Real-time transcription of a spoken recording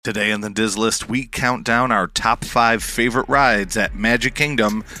Today on the Diz List, we count down our top 5 favorite rides at Magic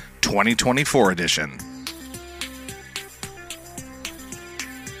Kingdom 2024 edition.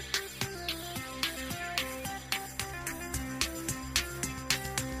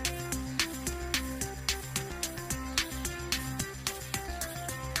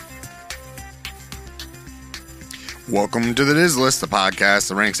 Welcome to the Diz List, the podcast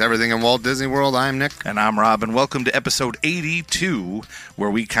that ranks everything in Walt Disney World. I'm Nick. And I'm Rob, and welcome to episode 82, where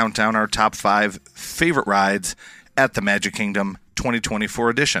we count down our top 5 favorite rides at the Magic Kingdom 2024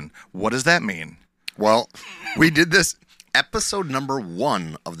 edition. What does that mean? Well, we did this. Episode number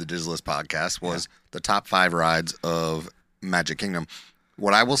 1 of the Diz List podcast was the top 5 rides of Magic Kingdom.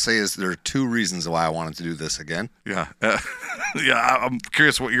 What I will say is there are 2 reasons why I wanted to do this again. Yeah. I'm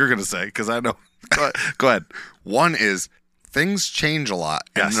curious what you're going to say, because I know. Go ahead. One is things change a lot.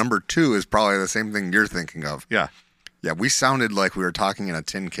 Yes. And number 2 is probably the same thing you're thinking of. Yeah. Yeah, we sounded like we were talking in a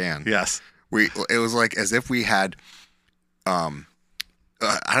tin can. Yes. It was like as if we had, I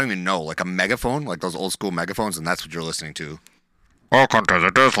don't even know, like a megaphone, like those old school megaphones, and that's what you're listening to. Welcome to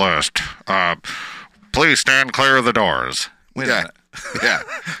the Diz List. Please stand clear of the doors. Wait a minute. Yeah.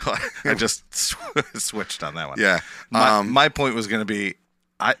 I just switched on that one. Yeah. My point was going to be,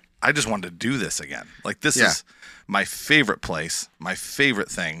 I just wanted to do this again. Like, this is my favorite place, my favorite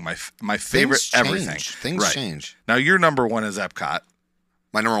thing, my favorite everything. Things change. Now, your number 1 is Epcot.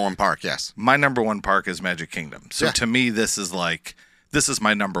 My number 1 park, yes. My number 1 park is Magic Kingdom. So to me, this is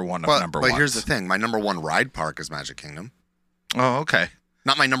my number 1 of number 1. But here's the thing. My number 1 ride park is Magic Kingdom. Oh, okay.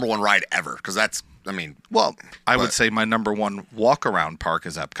 Not my number 1 ride ever, because that's, I would say my number 1 walk-around park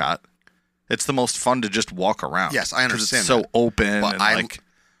is Epcot. It's the most fun to just walk around. Yes, I understand it's so open.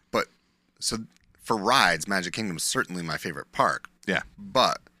 So for rides, Magic Kingdom is certainly my favorite park. Yeah.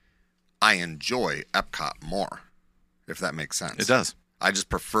 But I enjoy Epcot more, if that makes sense. It does. I just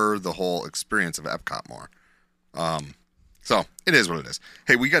prefer the whole experience of Epcot more. So it is what it is.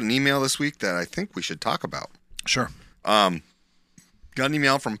 Hey, we got an email this week that I think we should talk about. Sure. Got an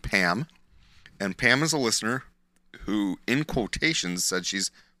email from Pam, and Pam is a listener who, in quotations, said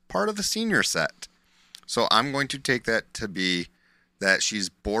she's part of the senior set. So I'm going to take that to be that she's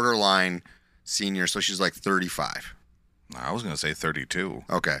borderline senior, so she's like 35. I was going to say 32.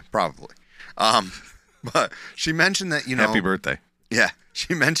 Okay, probably. But she mentioned that, Happy birthday. Yeah,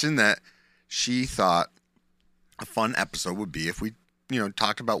 she mentioned that she thought a fun episode would be if we,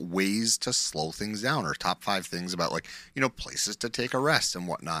 talked about ways to slow things down, or top 5 things about, like, places to take a rest and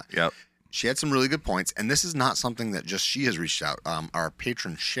whatnot. Yep. She had some really good points, and this is not something that just she has reached out. Our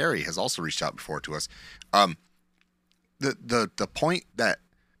patron Sherry has also reached out before to us. The point that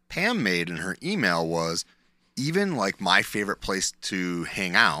Pam made in her email was, even like my favorite place to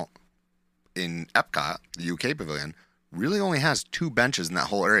hang out in Epcot, the UK Pavilion, really only has 2 benches in that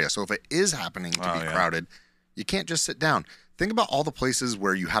whole area. So if it is happening to be crowded, you can't just sit down. Think about all the places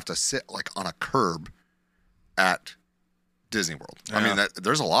where you have to sit like on a curb at Disney World. Yeah. I mean,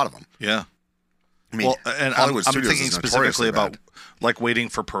 there's a lot of them. Yeah. I mean, and Hollywood I'm Studios thinking is specifically notoriously about bad. like waiting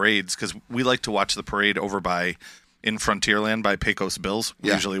for parades, because we like to watch the parade over in Frontierland by Pecos Bills.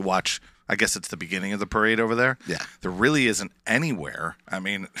 We usually watch, I guess it's the beginning of the parade over there. Yeah. There really isn't anywhere. I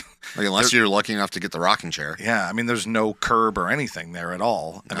mean, like, unless you're lucky enough to get the rocking chair. yeah, I mean, there's no curb or anything there at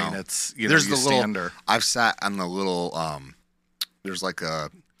all. I mean, it's, there's you the stand little, or... I've sat on the little, there's like a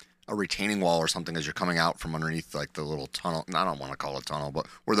retaining wall or something as you're coming out from underneath like the little tunnel. I don't want to call it a tunnel, but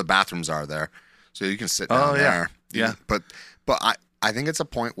where the bathrooms are there. So you can sit down there. Yeah. But I think it's a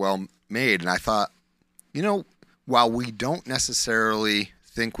point well made. And I thought, while we don't necessarily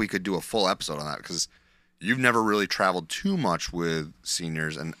think we could do a full episode on that, because you've never really traveled too much with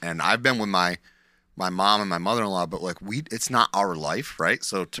seniors, and I've been with my mom and my mother-in-law, but like it's not our life, right?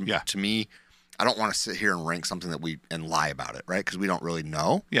 So to me, I don't want to sit here and rank something and lie about it, right? Because we don't really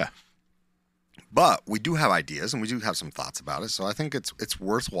know. Yeah. But we do have ideas and we do have some thoughts about it. So I think it's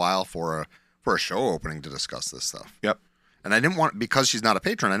worthwhile for a show opening to discuss this stuff. Yep. And I didn't want, because she's not a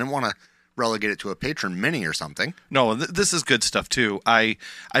patron, I didn't want to relegate it to a patron mini or something. No, this is good stuff too. I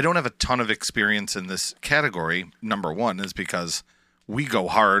don't have a ton of experience in this category. Number 1 is because we go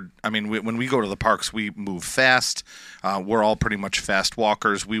hard. I mean, when we go to the parks, we move fast. We're all pretty much fast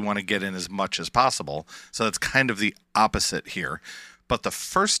walkers. We want to get in as much as possible. So that's kind of the opposite here. But the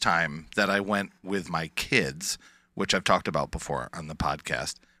first time that I went with my kids, which I've talked about before on the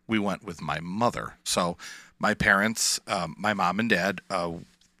podcast, we went with my mother. So my parents, my mom and dad,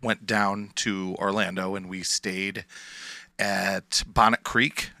 went down to Orlando, and we stayed at Bonnet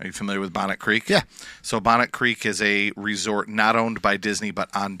Creek. Are you familiar with Bonnet Creek? Yeah. So Bonnet Creek is a resort not owned by Disney but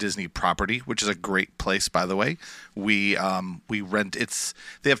on Disney property, which is a great place, by the way. We rent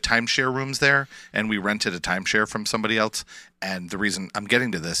they have timeshare rooms there, and we rented a timeshare from somebody else. And the reason I'm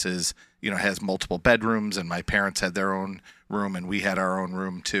getting to this is, it has multiple bedrooms, and my parents had their own room, and we had our own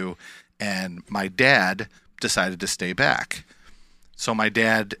room too. And my dad decided to stay back. So my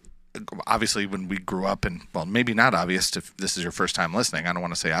dad, obviously, when we grew up, and well, maybe not obvious if this is your first time listening. I don't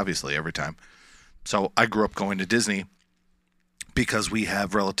want to say obviously every time. So I grew up going to Disney because we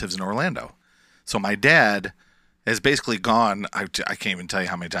have relatives in Orlando. So my dad has basically gone, I can't even tell you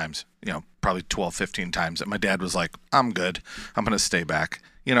how many times, probably 12, 15 times. And my dad was like, I'm good. I'm going to stay back.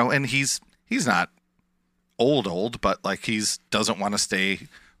 And he's not old, but like doesn't want to stay,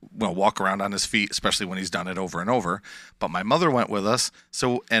 walk around on his feet, especially when he's done it over and over. But my mother went with us.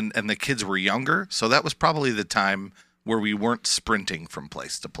 So, and the kids were younger. So that was probably the time where we weren't sprinting from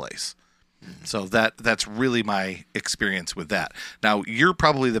place to place. So that's really my experience with that. Now, you're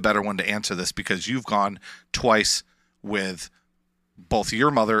probably the better one to answer this because you've gone twice with both your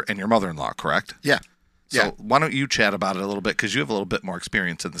mother and your mother-in-law, correct? Yeah. So why don't you chat about it a little bit, because you have a little bit more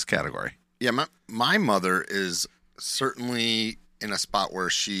experience in this category. Yeah, my mother is certainly in a spot where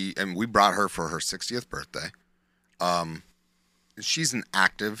and we brought her for her 60th birthday. She's an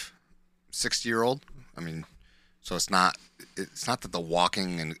active 60-year-old. I mean, so it's not that the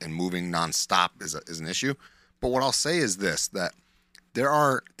walking and moving nonstop is an issue. But what I'll say is this, that there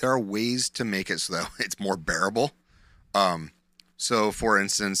are ways to make it so that it's more bearable. So for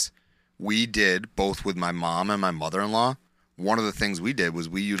instance, we did, both with my mom and my mother-in-law, one of the things we did was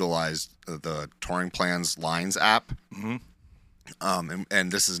we utilized the Touring Plans Lines app. Mm-hmm.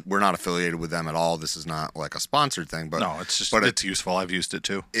 And we're not affiliated with them at all. This is not like a sponsored thing, but no, it's useful. I've used it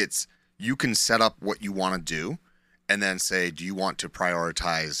too. You can set up what you want to do and then say, do you want to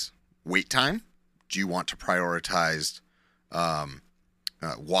prioritize wait time? Do you want to prioritize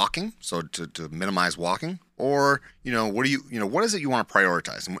walking? So to minimize walking, or, what is it you want to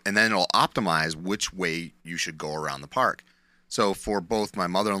prioritize? And then it'll optimize which way you should go around the park. So for both my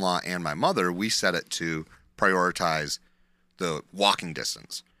mother-in-law and my mother, we set it to prioritize the walking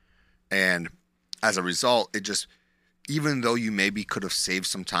distance. And as a result, it just, even though you maybe could have saved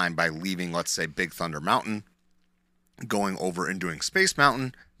some time by leaving, let's say, Big Thunder Mountain, going over and doing Space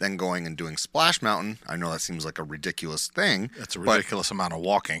Mountain, then going and doing Splash Mountain. I know that seems like a ridiculous thing. That's a ridiculous amount of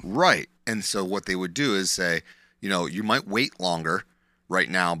walking. Right. And so what they would do is say, you might wait longer right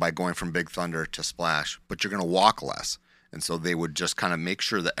now by going from Big Thunder to Splash, but you're going to walk less. And so they would just kind of make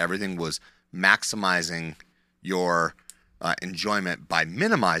sure that everything was maximizing your enjoyment by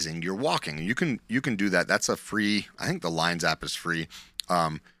minimizing your walking. And you can do that. That's a free, I think the Lines app is free.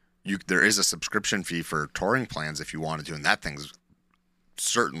 There is a subscription fee for touring plans if you wanted to, and that thing's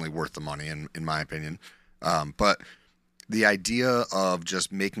certainly worth the money in my opinion. But the idea of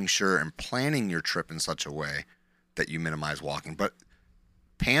just making sure and planning your trip in such a way that you minimize walking. But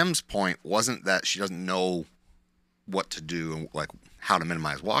Pam's point wasn't that she doesn't know what to do and like how to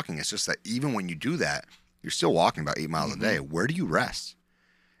minimize walking. It's just that even when you do that, you're still walking about 8 miles a day. Where do you rest?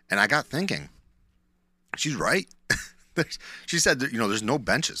 And I got thinking, she's right. She said that, there's no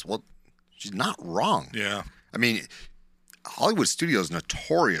benches. Well, she's not wrong. Yeah. I mean, Hollywood Studios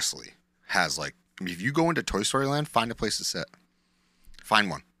notoriously has if you go into Toy Story Land, find a place to sit. Find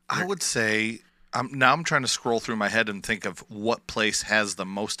one. I would say, now I'm trying to scroll through my head and think of what place has the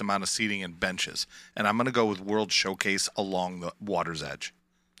most amount of seating and benches. And I'm going to go with World Showcase along the water's edge.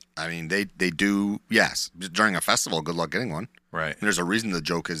 I mean, they do, yes. During a festival, good luck getting one. Right. And there's a reason the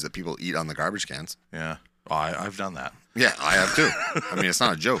joke is that people eat on the garbage cans. Yeah. Oh, I've done that. Yeah, I have too. I mean, it's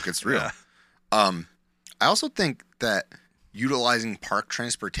not a joke. It's real. Yeah. I also think that utilizing park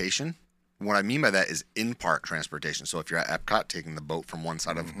transportation, what I mean by that is in-park transportation. So if you're at Epcot, taking the boat from one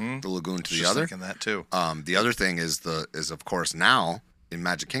side of the lagoon to the other. Thinking that too. The other thing is of course now in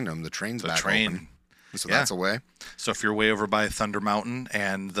Magic Kingdom, the train's back open. So that's a way. So if you're way over by Thunder Mountain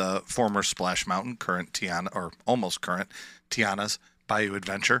and the former Splash Mountain, current Tiana, or almost current Tiana's Bayou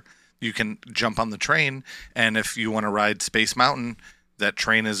Adventure, you can jump on the train, and if you want to ride Space Mountain, that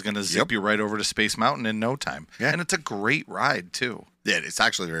train is going to zip you right over to Space Mountain in no time. Yeah. And it's a great ride, too. Yeah, it's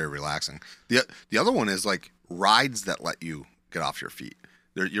actually very relaxing. The other one is rides that let you get off your feet.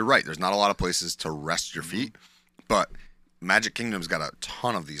 You're right. There's not a lot of places to rest your feet, but Magic Kingdom's got a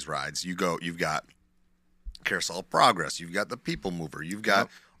ton of these rides. You've got Carousel of Progress. You've got the People Mover. You've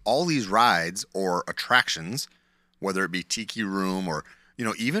got all these rides or attractions, whether it be Tiki Room or,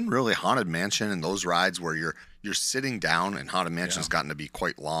 even really Haunted Mansion and those rides where you're sitting down, and Haunted Mansion's gotten to be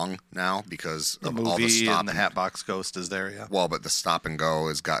quite long now because The of movie all the stop and the Hatbox Ghost is there, yeah. Well, but the stop and go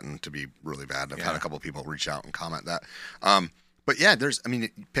has gotten to be really bad. I've had a couple of people reach out and comment that. But yeah,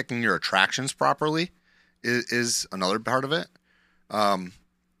 picking your attractions properly is another part of it.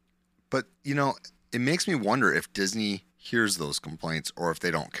 But it makes me wonder if Disney hears those complaints or if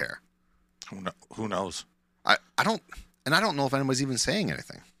they don't care. Who knows? I don't know if anybody's even saying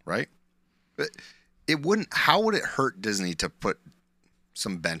anything, right? But how would it hurt Disney to put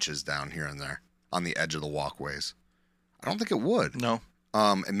some benches down here and there on the edge of the walkways? I don't think it would. No.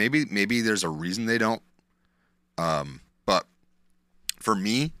 And maybe there's a reason they don't. But for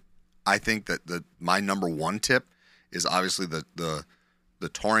me, I think that my number one tip is obviously the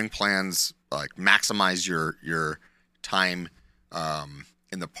touring plans, like maximize your time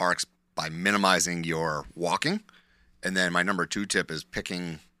in the parks by minimizing your walking. And then my number two tip is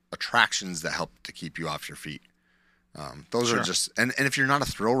picking attractions that help to keep you off your feet. Those are just, and if you're not a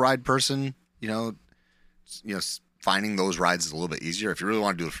thrill ride person, finding those rides is a little bit easier. If you really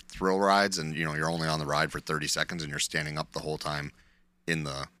want to do thrill rides and you're only on the ride for 30 seconds and you're standing up the whole time in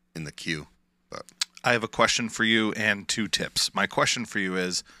the queue. But I have a question for you and two tips. My question for you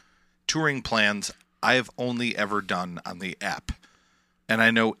is touring plans I've only ever done on the app. And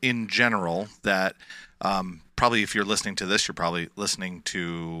I know in general that probably if you're listening to this, you're probably listening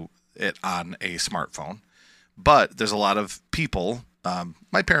to it on a smartphone. But there's a lot of people,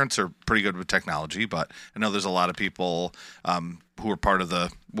 my parents are pretty good with technology, but I know there's a lot of people who are part of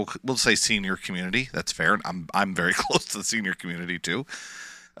the, we'll say senior community. That's fair. I'm very close to the senior community too,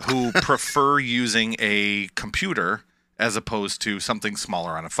 who prefer using a computer as opposed to something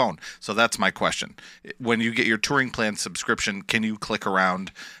smaller on a phone. So that's my question. When you get your touring plan subscription, can you click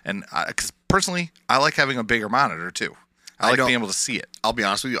around? And because personally, I like having a bigger monitor too. I like being able to see it. I'll be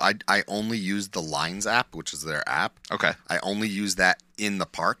honest with you. I only use the Lines app, which is their app. Okay. I only use that in the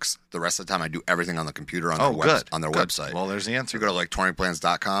parks. The rest of the time, I do everything on the computer on their website. Well, there's the answer. You go to like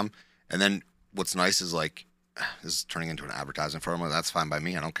touringplans.com, and then what's nice is like, this is turning into an advertisement for them. That's fine by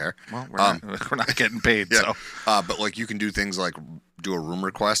me. I don't care. Well, we're not getting paid. Yeah. So, but like you can do things like do a room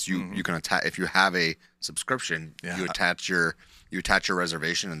request. You can attach, if you have a subscription, you attach your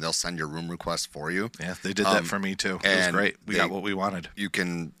reservation, and they'll send your room request for you. Yeah, they did that for me too. It was great. We got what we wanted. You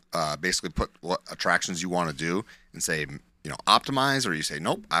can basically put what attractions you want to do and say, optimize, or you say,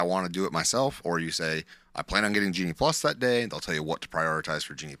 nope, I want to do it myself, or you say, I plan on getting Genie Plus that day, and they'll tell you what to prioritize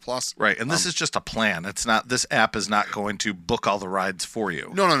for Genie Plus. Right, and this is just a plan. It's not. This app is not going to book all the rides for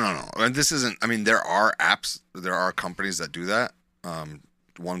you. No. And this isn't. I mean, there are apps, there are companies that do that.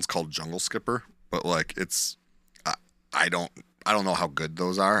 One's called Jungle Skipper, but like it's, I don't know how good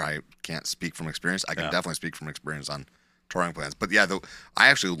those are. I can't speak from experience. I can definitely speak from experience on touring plans. But yeah, I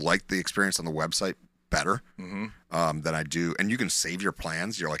actually like the experience on the website better than I do. And you can save your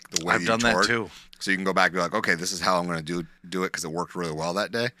plans. You're like the way I've done that too. So you can go back and be like, okay, this is how I'm going to do it because it worked really well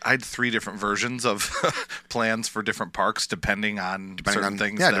that day. I had 3 different versions of plans for different parks depending on certain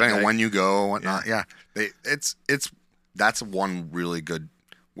things. Yeah, depending on when you go and whatnot. Yeah, that's one really good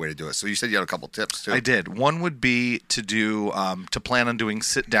way to do it. So you said you had a couple tips too. I did. One would be to do to plan on doing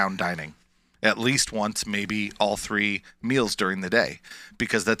sit-down dining at least once, maybe all 3 meals during the day,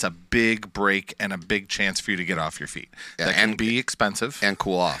 because that's a big break and a big chance for you to get off your feet. Yeah, that can be expensive. And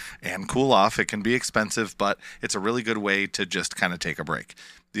cool off. It can be expensive, but it's a really good way to just kind of take a break.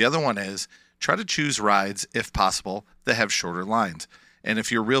 The other one is try to choose rides, if possible, that have shorter lines. And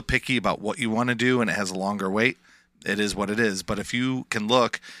if you're real picky about what you want to do and it has a longer wait, it is what it is. But if you can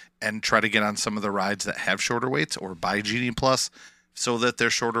look and try to get on some of the rides that have shorter waits or buy Genie Plus so that they're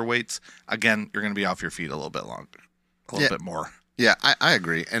shorter waits, again, you're going to be off your feet a little bit longer, a little bit more. Yeah, I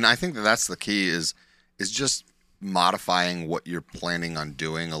agree. And I think that's the key is just modifying what you're planning on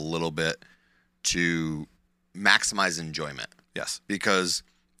doing a little bit to maximize enjoyment. Yes. Because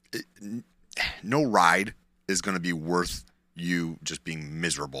no ride is going to be worth you just being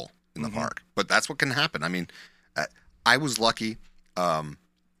miserable in the park. But that's what can happen. I mean, I was lucky.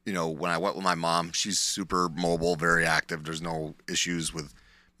 When I went with my mom, she's super mobile, very active. There's no issues with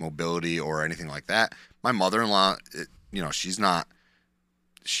mobility or anything like that. My mother-in-law, she's not.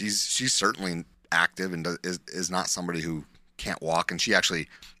 She's certainly active and is not somebody who can't walk. And she actually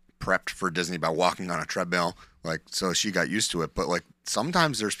prepped for Disney by walking on a treadmill, so she got used to it. But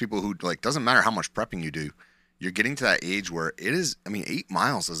sometimes there's people who doesn't matter how much prepping you do, you're getting to that age where it is. I mean, 8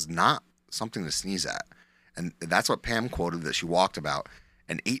 miles is not something to sneeze at, and that's what Pam quoted that she walked about.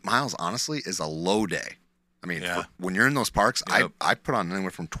 And 8 miles, honestly, is a low day. I mean, when you're in those parks, I put on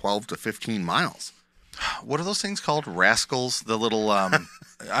anywhere from 12 to 15 miles. What are those things called? Rascals? The little I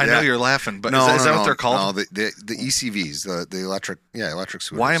Yeah. know you're laughing, but No, is that what they're called? No, the ECVs, the electric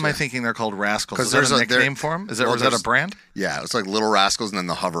scooters. Why am I yeah. thinking they're called Rascals? 'Cause Is that there's a a- nickname for them? Is that well, or is that a there's- brand? Yeah, it's like Little Rascals and then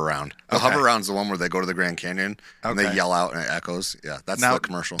the Hover Round. The Okay. Hover Round's the one where they go to the Grand Canyon and they Okay. yell out and it echoes. Yeah, that's Now- the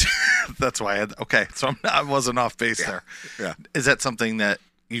commercial. That's why okay, so I wasn't off base there. Yeah. Is that something that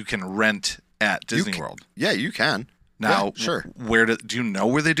you can rent at Disney World? Yeah, you can. Now, Yeah, sure. Where do you know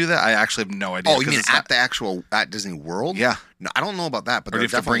where they do that? I actually have no idea. Oh, you 'cause mean it's at not- the actual at Disney World? Yeah. No, I don't know about that, but or do you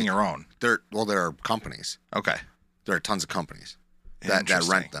they're have to bring definitely your own? there are companies. Okay. There are tons of companies that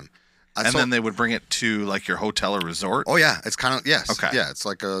Interesting. rent them. And So- then they would bring it to like your hotel or resort. oh yeah, it's kind of yes. Okay. Yeah, it's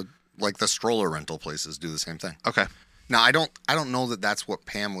like the stroller rental places do the same thing. Okay. Now I don't know that that's what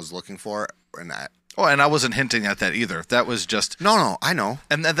Pam was looking for, and Oh, and I wasn't hinting at that either. That was just no, I know.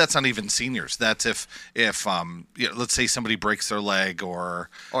 and that's not even seniors. That's if let's say somebody breaks their leg or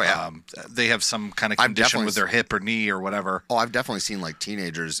Oh, yeah. they have some kind of I've condition definitely with their hip or knee or whatever. Oh, I've definitely seen like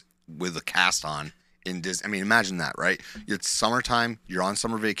teenagers with a cast on in Disney. I mean, imagine that, right? It's summertime. You're on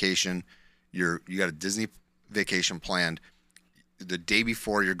summer vacation. You got a Disney vacation planned. The day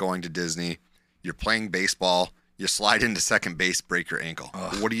before you're going to Disney, you're playing baseball. You slide into second base, break your ankle.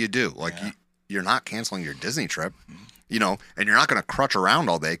 What do you do? Like you're not canceling your Disney trip, you know, and you're not going to crutch around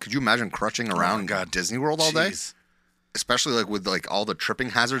all day. Could you imagine crutching around Disney World all day? Jeez. Especially like with like all the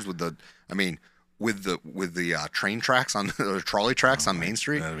tripping hazards with the train tracks on the trolley tracks on Main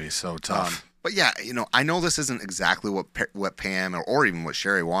Street. That'd be so tough. But yeah, you know, I know this isn't exactly what Pam or even what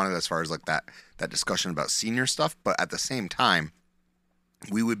Sherry wanted as far as like that discussion about senior stuff. But at the same time,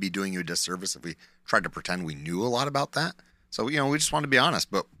 we would be doing you a disservice if we tried to pretend we knew a lot about that. So you know, we just want to be honest,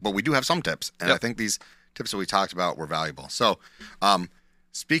 but we do have some tips, and Yep. I think these tips that we talked about were valuable. So,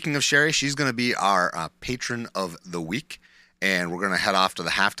 speaking of Sherry, she's going to be our patron of the week. And we're going to head off to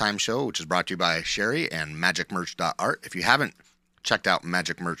the halftime show, which is brought to you by Sherry and magicmerch.art. If you haven't checked out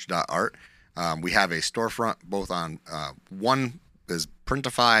magicmerch.art, we have a storefront both on one is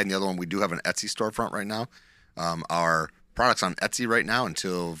Printify and the other one we do have an Etsy storefront right now. Our products on Etsy right now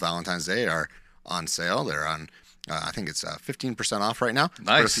until Valentine's Day are on sale. They're on, I think it's 15% off right now. But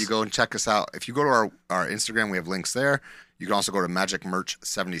Nice. if you go and check us out, if you go to our Instagram, we have links there. You can also go to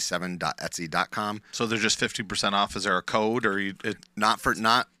magicmerch77.etsy.com. So they're just 50% off. Is there a code or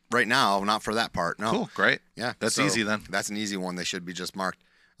Not right now, not for that part. No. Cool, great. Yeah, That's so easy then. That's an easy one. They should be just marked.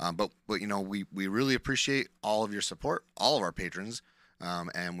 But you know, we really appreciate all of your support, all of our patrons,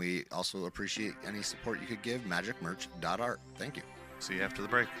 and we also appreciate any support you could give. Magicmerch.art. Thank you. See you after the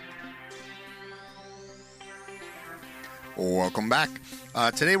break. Welcome back.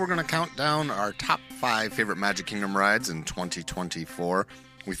 Today we're going to count down our top 5 favorite Magic Kingdom rides in 2024.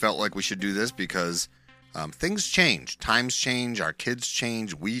 We felt like we should do this because things change. Times change. Our kids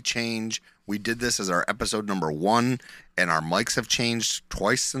change. We change. We did this as our episode number 1, and our mics have changed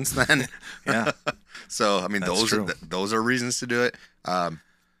twice since then. Yeah. So, I mean, That's true. those are reasons to do it.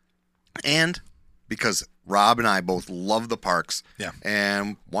 And because Rob and I both love the parks, Yeah.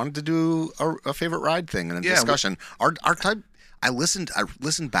 and wanted to do a favorite ride thing and a Yeah, discussion. Our type. I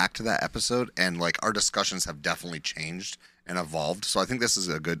listened back to that episode, and like our discussions have definitely changed and evolved. So I think this is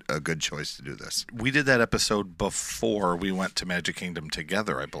a good choice to do this. We did that episode before we went to Magic Kingdom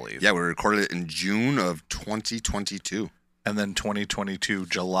together, I believe. Yeah, we recorded it in June of 2022. And then 2022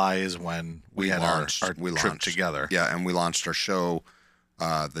 July is when we had launched. our We trip launched. together. Yeah, and we launched our show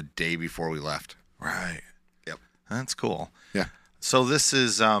the day before we left. Right. Yep. That's cool. Yeah. So this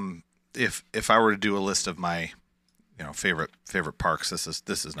is if I were to do a list of my favorite parks, this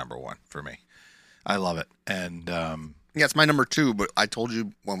is number 1 for me. I love it. And Yeah, it's my number 2, but I told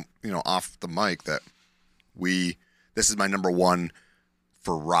you off the mic that this is my number 1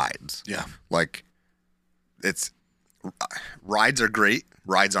 for rides. yeah. Like, rides are great.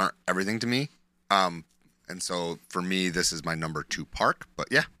 Rides aren't everything to me. And so for me, this is my number 2 park. But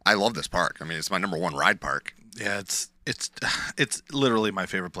yeah, I love this park. I mean, it's my number 1 ride park. Yeah, it's literally my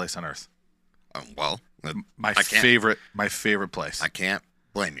favorite place on earth. I can't, My favorite place. I can't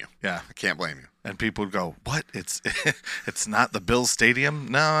blame you. Yeah. I can't blame you. And people would go, "What? It's it's not the Bills Stadium?"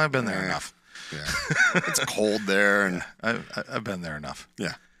 No, I've been there enough. Yeah, it's cold there, and I've been there enough.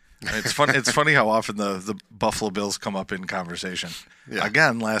 yeah, It's fun. It's funny how often the Buffalo Bills come up in conversation. Yeah.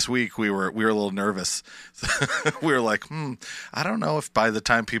 Again, last week we were a little nervous. We were like, I don't know if by the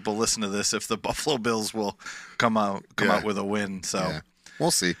time people listen to this, if the Buffalo Bills will come out with a win. So yeah.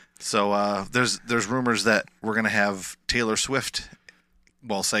 We'll see. So there's rumors that we're gonna have Taylor Swift.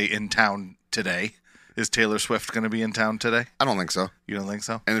 Well, say in town today. Is Taylor Swift going to be in town today? I don't think so. You don't think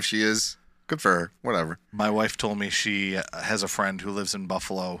so? And if she is, good for her. Whatever. My wife told me she has a friend who lives in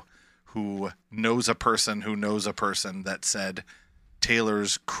Buffalo who knows a person who knows a person that said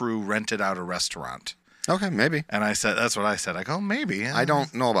Taylor's crew rented out a restaurant. Okay, maybe. And I said, that's what I said. I go, maybe. I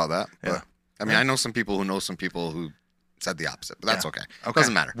don't know about that. Yeah. But, I mean, I know some people who know some people who said the opposite, but that's okay.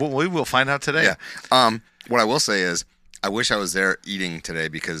 Doesn't matter. Well, we will find out today. Yeah. What I will say is, I wish I was there eating today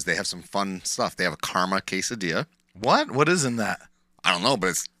because they have some fun stuff. They have a Karma quesadilla. What? What is in that? I don't know, but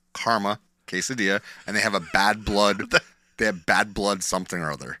it's Karma quesadilla, and they have a Bad Blood. They have Bad Blood something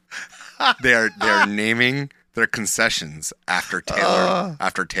or other. They are naming their concessions after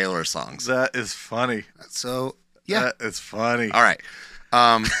Taylor songs. That is funny. So yeah, That is funny. all right.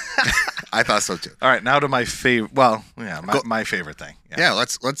 I thought so too. All right, now to my favorite. Well, yeah, my favorite thing. Yeah,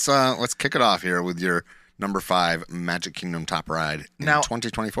 let's kick it off here with your number 5 Magic Kingdom top ride in Now,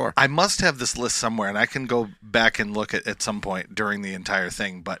 2024. I must have this list somewhere, and I can go back and look at some point during the entire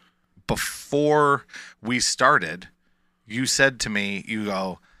thing. But before we started, you said to me, you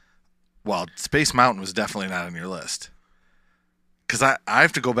go, well, Space Mountain was definitely not on your list. Because I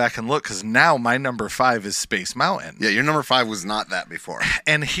have to go back and look, because now my number 5 is Space Mountain. Yeah, your number 5 was not that before.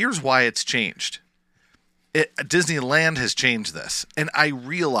 And here's why it's changed. Disneyland has changed this. And I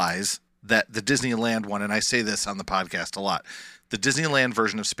realize that the Disneyland one, and I say this on the podcast a lot, the Disneyland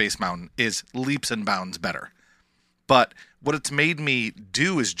version of Space Mountain is leaps and bounds better. But what it's made me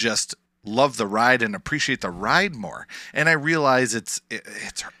do is just love the ride and appreciate the ride more. And I realize it's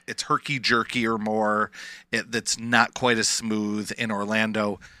herky jerky or more. That's not quite as smooth in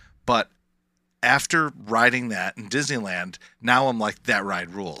Orlando. But after riding that in Disneyland, now I'm like, that ride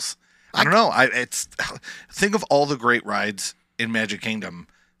rules. I don't know. Think of all the great rides in Magic Kingdom.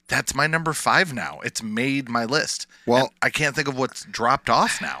 That's my number 5 now. It's made my list. Well, and I can't think of what's dropped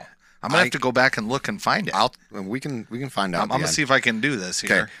off now. I'm gonna have to go back and look and find it. We can find out. I'm gonna see if I can do this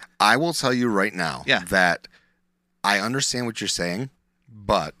here. Okay, I will tell you right now that I understand what you're saying,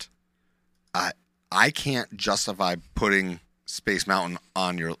 but I can't justify putting Space Mountain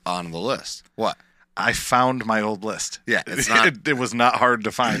on the list. What? I found my old list. Yeah, it's not. It was not hard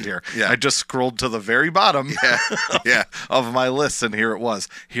to find here. Yeah. I just scrolled to the very bottom Yeah. of my list, and here it was.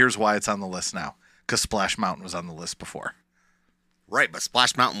 Here's why it's on the list now. Because Splash Mountain was on the list before. Right, but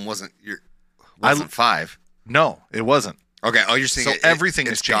Splash Mountain wasn't 5. No, it wasn't. Okay. Oh, you're saying So everything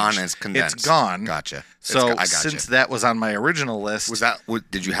it's has changed. gone and it's condensed. It's gone. Gotcha. So I gotcha. since that was on my original list,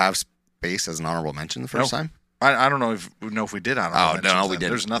 did you have Space as an honorable mention the first time? I don't know if we did honorable mentions. No, we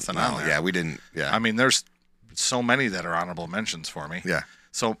didn't. There's nothing on there. Yeah, we didn't. Yeah. I mean, there's so many that are honorable mentions for me. Yeah.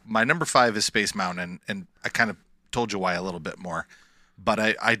 So my number 5 is Space Mountain, and I kind of told you why a little bit more. But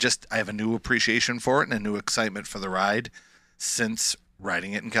I have a new appreciation for it and a new excitement for the ride since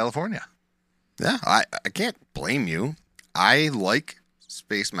riding it in California. Yeah, I can't blame you. I like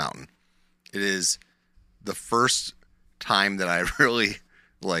Space Mountain. It is the first time that I really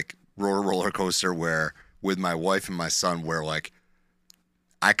like rode a roller coaster where with my wife and my son where like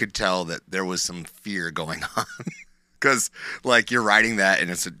I could tell that there was some fear going on because like you're riding that and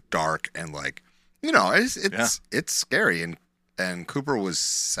it's dark and like it's scary and Cooper was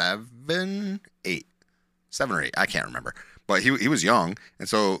 7 or 8, I can't remember, but he was young, and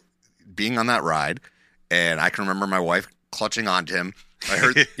so being on that ride, and I can remember my wife clutching onto him. I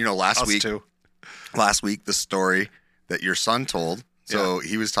heard last week the story that your son told. So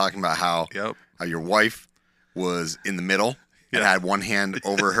he was talking about how your wife was in the middle and had one hand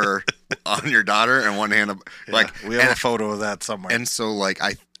over her on your daughter and one hand we have a photo of that somewhere. And so like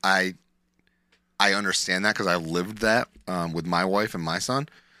I understand that because I lived that with my wife and my son,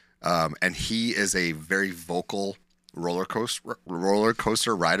 and he is a very vocal roller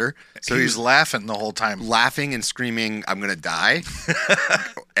coaster rider. So he was laughing the whole time, laughing and screaming, "I'm gonna die,"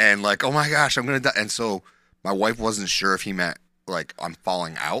 and like, "Oh my gosh, I'm gonna die!" And so my wife wasn't sure if he meant like I'm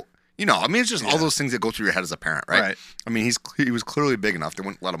falling out. I mean, it's just all those things that go through your head as a parent, right? I mean, he was clearly big enough. They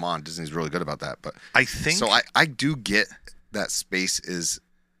wouldn't let him on. Disney's really good about that. But I think so. I do get that Space is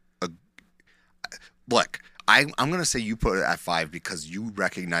a look. I'm going to say you put it at 5 because you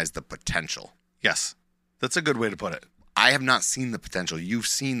recognize the potential. Yes, that's a good way to put it. I have not seen the potential. You've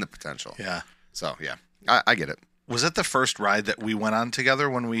seen the potential. Yeah. So yeah, I get it. Was it the first ride that we went on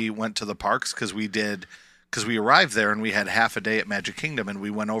together when we went to the parks? Because we arrived there and we had half a day at Magic Kingdom and we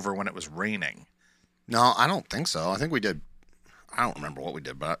went over when it was raining. No, I don't think so. I think we did. I don't remember what we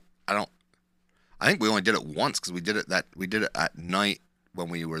did, but I think we only did it once because we did it at night when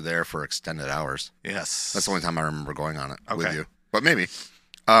we were there for extended hours. Yes, that's the only time I remember going on it with you. But maybe.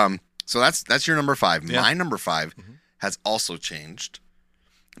 So that's your number 5. Yeah. My number 5 has also changed.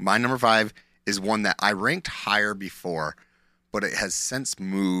 My number 5 is one that I ranked higher before, but it has since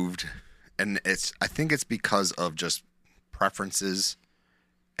moved. And I think it's because of just preferences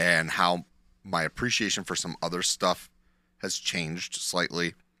and how my appreciation for some other stuff has changed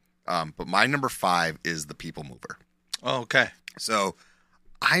slightly. But my number 5 is the People Mover. Oh, okay. So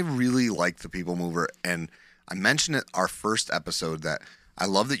I really like the People Mover, and I mentioned it our first episode that I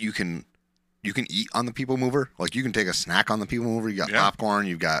love that you can eat on the People Mover. Like you can take a snack on the People Mover. You got popcorn,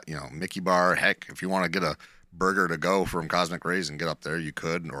 you've got, Mickey bar. Heck, if you want to get a burger to go from Cosmic Rays and get up there, you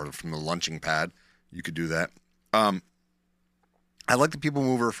could, or from the lunching pad, you could do that. I like the People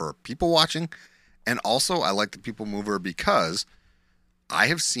Mover for people watching, and also I like the People Mover because I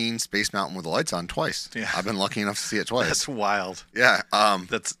have seen Space Mountain with the lights on twice. Yeah. I've been lucky enough to see it twice. That's wild. Yeah.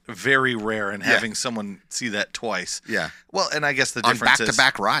 That's very rare, and having someone see that twice. Yeah. Well, and I guess the On difference is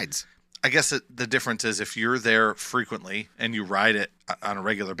back-to-back rides. I guess the difference is if you're there frequently and you ride it on a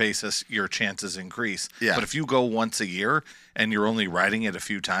regular basis, your chances increase. Yeah. But if you go once a year and you're only riding it a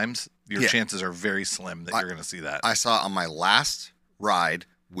few times, your chances are very slim that you're going to see that. I saw it on my last ride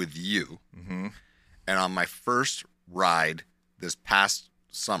with you, and on my first ride this past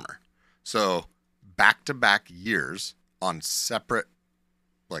summer. So back-to-back years on separate,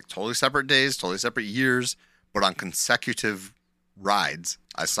 like totally separate days, totally separate years, but on consecutive rides,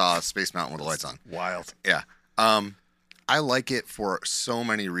 I saw Space Mountain with the lights on. Wild. Yeah. I like it for so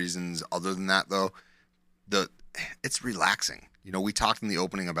many reasons. Other than that, though, it's relaxing. We talked in the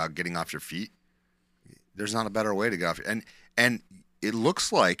opening about getting off your feet. There's not a better way to get off. And it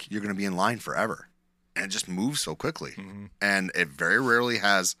looks like you're going to be in line forever, and it just moves so quickly. And it very rarely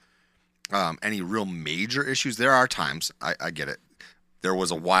has any real major issues. There are times I get it. There was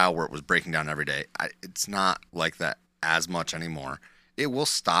a while where it was breaking down every day. It's not like that as much anymore. It will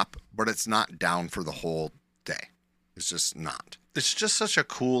stop, but it's not down for the whole day. It's just not. It's just such a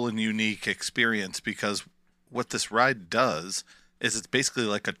cool and unique experience because what this ride does is it's basically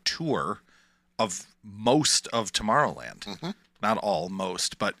like a tour of most of Tomorrowland. Not all,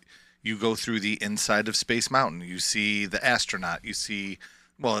 most, but you go through the inside of Space Mountain. You see the astronaut. You see,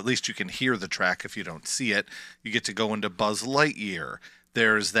 well, at least you can hear the track if you don't see it. You get to go into Buzz Lightyear.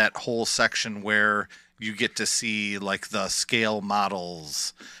 There's that whole section where you get to see like the scale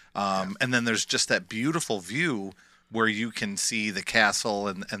models. And then there's just that beautiful view where you can see the castle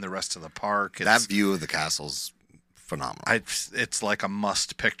and the rest of the park. That view of the castle's phenomenal. It's like a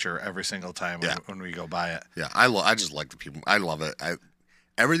must picture every single time when we go by it. Yeah, I just like the people. I love it.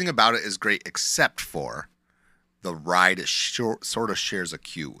 Everything about it is great except for the ride it sort of shares a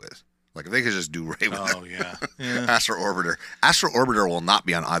queue with. Like if they could just do right with Oh, it. yeah. Astro Orbiter. Astro Orbiter will not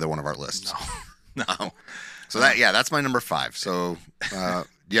be on either one of our lists. No. So that's my number 5. So do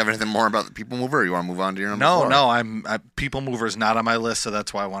you have anything more about the People Mover, or you want to move on to your number 4? No. People Mover is not on my list, so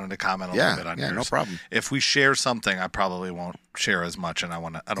that's why I wanted to comment a little bit on yours. Yeah, no problem. If we share something, I probably won't share as much, and I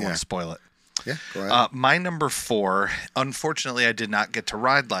don't want to spoil it. Yeah, go ahead. My number 4, unfortunately, I did not get to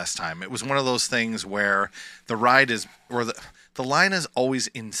ride last time. It was one of those things where the line is always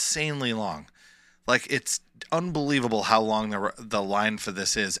insanely long. Like, it's unbelievable how long the line for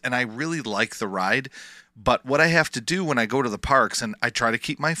this is, and I really like the ride. But what I have to do when I go to the parks, and I try to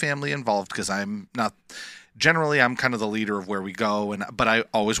keep my family involved because I'm kind of the leader of where we go, but I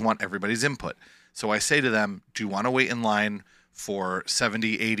always want everybody's input. So I say to them, do you want to wait in line for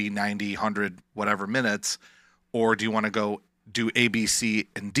 70, 80, 90, 100, whatever minutes, or do you want to go do A, B, C,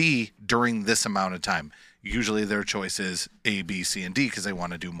 and D during this amount of time? Usually their choice is A, B, C, and D because they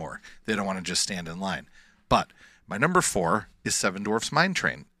want to do more. They don't want to just stand in line. But my number 4 is Seven Dwarfs Mine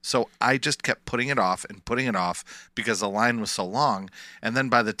Train. So I just kept putting it off because the line was so long. And then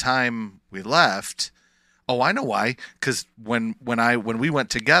by the time we left, I know why. Because when we went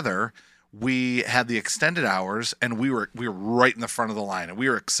together, we had the extended hours, and we were right in the front of the line, and we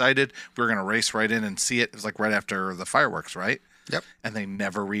were excited. We were going to race right in and see it. It was like right after the fireworks, right? Yep. And they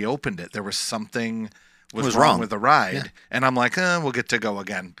never reopened it. There was something was wrong with the ride, and I'm like, we'll get to go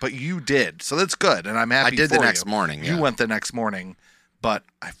again. But you did, so that's good, and I'm happy. I did for the next morning. You went the next morning, but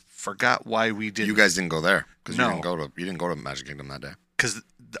I forgot why we didn't. You guys didn't go there because No. you didn't go to Magic Kingdom that day.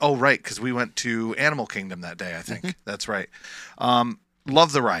 Because we went to Animal Kingdom that day. I think that's right.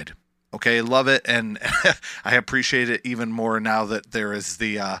 Love the ride. Okay, love it, and I appreciate it even more now that there is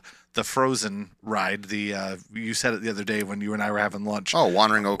the Frozen ride. You said it the other day when you and I were having lunch. Oh,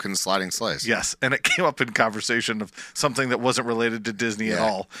 Wandering Oaken Sliding Sleighs. Yes, and it came up in conversation of something that wasn't related to Disney at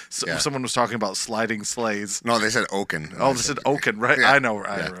all. So, Someone was talking about sliding sleighs. No, they said Oaken. Oh, they said Oaken, right? Yeah. I know,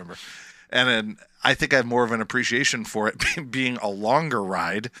 I remember. And then I think I have more of an appreciation for it being a longer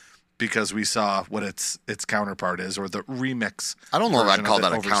ride because we saw what its counterpart is, or the remix. I don't know if I'd call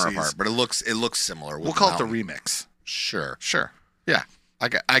that a overseas. counterpart, but it looks similar. We'll call it the remix. Sure. Sure. Yeah,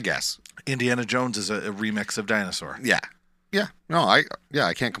 I guess. Indiana Jones is a remix of Dinosaur. Yeah. Yeah, no, I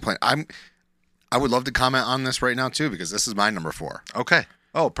can't complain. I would love to comment on this right now too because this is my number 4. Okay.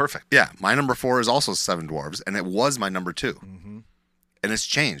 Oh, perfect. Yeah, my number 4 is also Seven Dwarves, and it was my number 2, and it's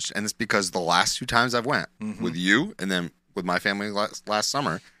changed, and it's because the last 2 times I've went with you and then with my family last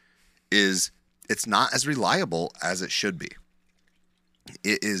summer, it's not as reliable as it should be.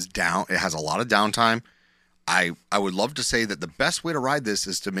 It is down. It has a lot of downtime. I would love to say that the best way to ride this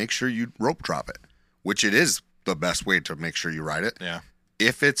is to make sure you rope drop it, which it is the best way to make sure you ride it. Yeah.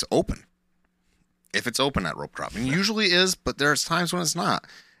 If it's open. If it's open at rope dropping, usually is, but there's times when it's not,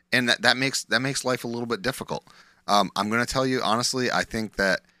 and that makes life a little bit difficult. I'm going to tell you honestly, I think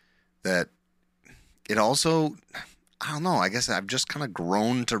that it also, I don't know. I guess I've just kind of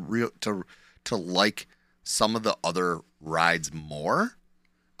grown to like some of the other rides more.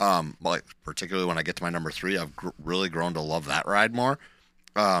 Like particularly when I get to my number 3, I've really grown to love that ride more.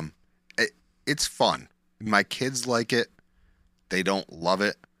 It's fun. My kids like it. They don't love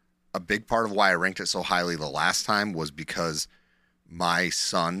it. A big part of why I ranked it so highly the last time was because my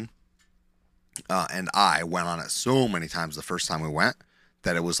son and I went on it so many times the first time we went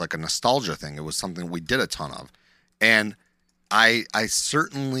that it was like a nostalgia thing. It was something we did a ton of. And I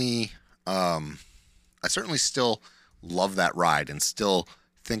certainly still love that ride and still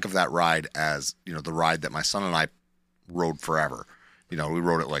think of that ride as, the ride that my son and I rode forever. We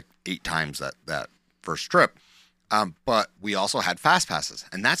rode it like 8 times that first trip. But we also had fast passes,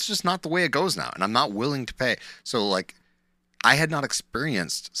 and that's just not the way it goes now. And I'm not willing to pay. So like, I had not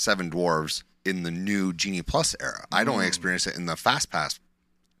experienced Seven Dwarves in the new Genie Plus era. I'd only experienced it in the fast pass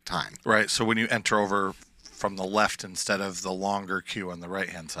time. Right. So when you enter over from the left instead of the longer queue on the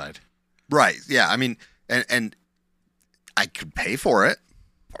right-hand side. Right. Yeah. I mean, and I could pay for it,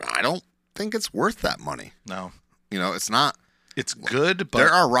 but I don't think it's worth that money. No. It's not. It's good, but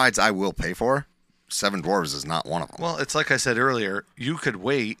there are rides I will pay for. Seven Dwarves is not one of them. Well, it's like I said earlier, you could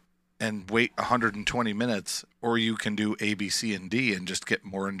wait 120 minutes, or you can do A, B, C, and D and just get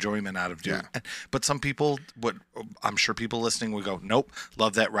more enjoyment out of doing it. But some people I'm sure people listening would go, nope,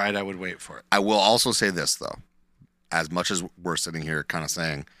 love that ride, I would wait for it. I will also say this, though. As much as we're sitting here kind of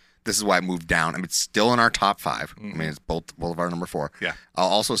saying, this is why it moved down. I mean, it's still in our top 5. I mean, it's both of our number 4. Yeah. I'll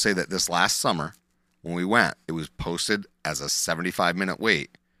also say that this last summer, when we went, it was posted as a 75-minute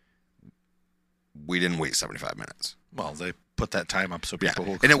wait. We didn't wait 75 minutes. Well, they put that time up so people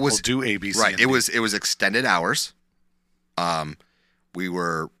will do ABC. Right. It was extended hours. We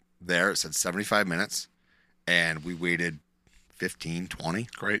were there. It said 75 minutes, and we waited 15, 20.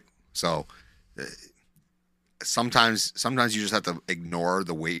 Great. So sometimes you just have to ignore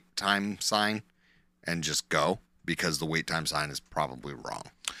the wait time sign and just go because the wait time sign is probably wrong.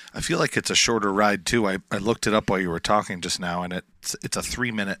 I feel like it's a shorter ride too. I looked it up while you were talking just now, and it's a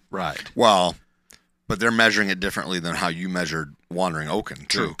 3-minute ride. Well. But they're measuring it differently than how you measured Wandering Oaken.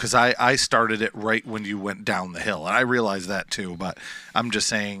 True, because I started it right when you went down the hill, and I realized that too. But I'm just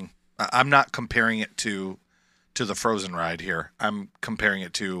saying, I'm not comparing it to the Frozen ride here. I'm comparing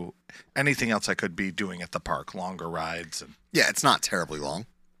it to anything else I could be doing at the park, longer rides. And yeah, it's not terribly long.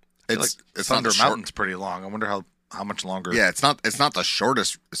 It's Thunder Mountain's pretty long. I wonder how much longer. Yeah, it's not the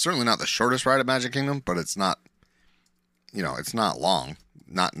shortest. It's certainly not the shortest ride at Magic Kingdom, but it's not. It's not long.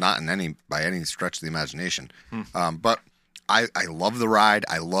 Not by any stretch of the imagination. But I love the ride.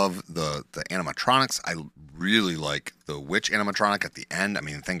 I love the animatronics. I really like the witch animatronic at the end. I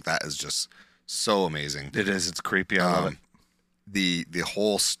mean, I think that is just so amazing. It is. It's creepy. I love it. The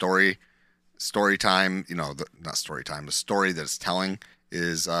whole story time. Not story time. The story that it's telling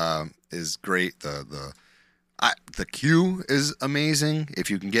is great. The queue is amazing. If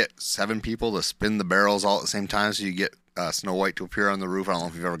you can get 7 people to spin the barrels all at the same time, so you get Snow White to appear on the roof. I don't know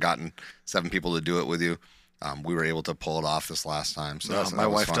if you've ever gotten 7 people to do it with you. We were able to pull it off this last time. So my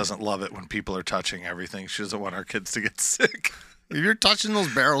wife doesn't love it when people are touching everything. She doesn't want our kids to get sick. If you're touching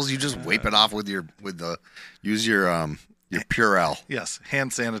those barrels, you just wipe it off use your Purell. Yes,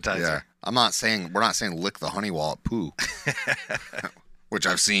 hand sanitizer. Yeah, we're not saying lick the honey wall at poo, which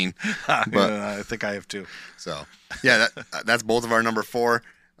I've seen. But I think I have too. So yeah, that's both of our number 4.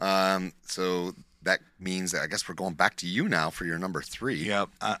 So. That means that I guess we're going back to you now for your number 3. Yep.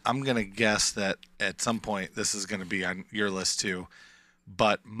 I'm going to guess that at some point this is going to be on your list too.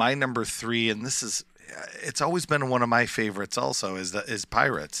 But my number 3, and it's always been one of my favorites also, is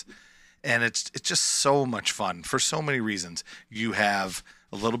Pirates. And it's just so much fun for so many reasons. You have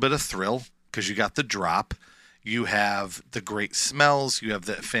a little bit of thrill because you got the drop. You have the great smells. You have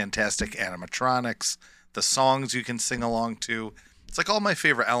the fantastic animatronics, the songs you can sing along to. It's like all my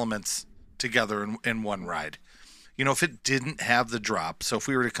favorite elements together in one ride. If it didn't have the drop, so if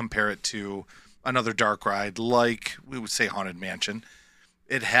we were to compare it to another dark ride like we would say Haunted Mansion,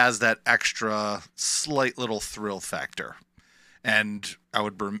 it has that extra slight little thrill factor. And I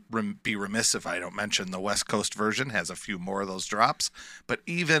would be remiss if I don't mention the West Coast version has a few more of those drops. But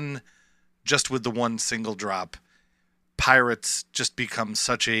even just with the one single drop, Pirates just becomes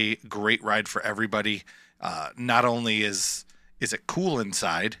such a great ride for everybody. Not only is it cool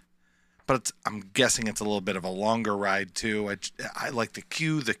inside, but I'm guessing it's a little bit of a longer ride too. I like the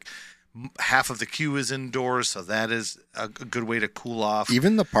queue. Half of the queue is indoors, so that is a good way to cool off.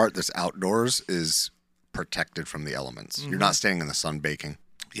 Even the part that's outdoors is protected from the elements. You're not standing in the sun baking.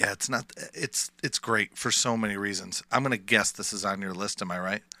 Yeah, it's not. It's great for so many reasons. I'm gonna guess this is on your list. Am I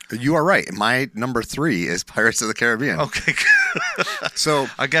right? You are right. My number 3 is Pirates of the Caribbean. Okay. So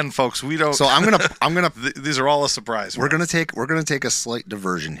again, folks, we don't. So I'm gonna. These are all a surprise. We're gonna take a slight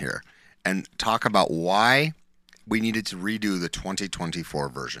diversion here and talk about why we needed to redo the 2024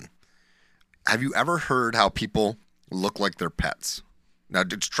 version. Have you ever heard how people look like their pets? Now,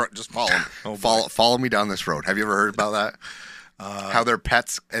 just follow me down this road. Have you ever heard about that? How their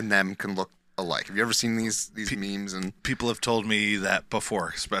pets and them can look alike. Have you ever seen these memes? And people have told me that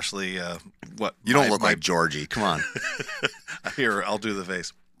before, especially what you don't look like Georgie. Come on. Here, I'll do the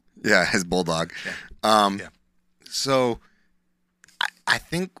face. Yeah, his bulldog. Yeah. So, I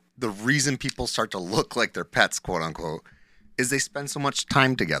think the reason people start to look like their pets, quote unquote, is they spend so much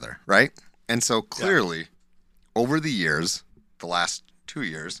time together, right? And so clearly, over the years, the last 2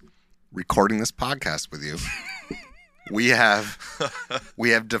 years, recording this podcast with you, we have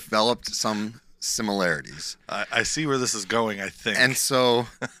developed some similarities. I see where this is going, I think. And so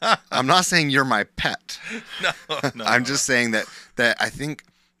I'm not saying you're my pet. No. I'm just saying that I think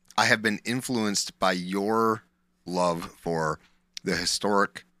I have been influenced by your love for the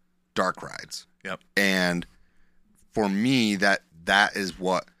historic dark rides. Yep. And for me, that is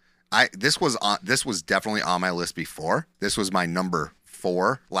what this was definitely on my list before. This was my number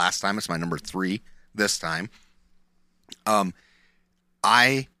 4 last time. It's my number 3 this time.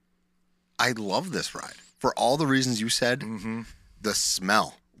 I love this ride for all the reasons you said. Mm-hmm. The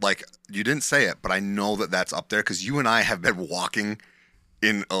smell, like you didn't say it, but I know that that's up there because you and I have been walking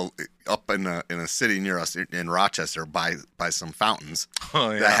up in a city near us in Rochester by some fountains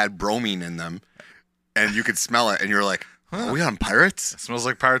that had bromine in them, and you could smell it, and you're like, "Are we on Pirates?" It smells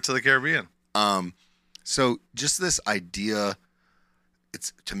like Pirates of the Caribbean. So just this idea.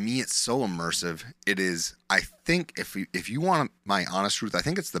 To me, it's so immersive. It is. I think if you want my honest truth, I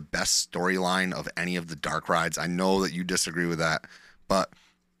think it's the best storyline of any of the dark rides. I know that you disagree with that, but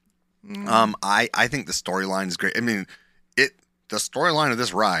I think the storyline is great. I mean, the storyline of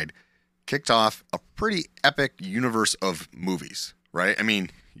this ride kicked off a pretty epic universe of movies, right? I mean,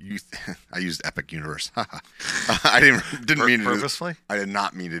 I used epic universe. I didn't mean to purposely. I did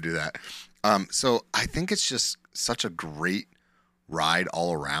not mean to do that. So I think it's just such a great ride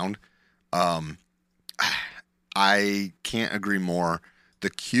all around. I can't agree more. The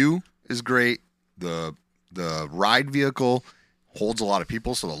queue is great. The ride vehicle holds a lot of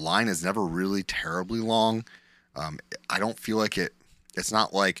people, so the line is never really terribly long. I don't feel like it's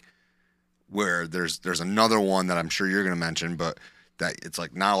not like where there's another one that I'm sure you're going to mention, but that it's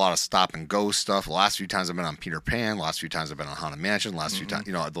like not a lot of stop and go stuff. The last few times I've been on Peter Pan, the last few times I've been on Haunted Mansion, last few times,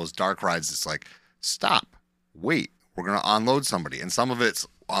 those dark rides, it's like, stop, wait, we're going to unload somebody. And some of it's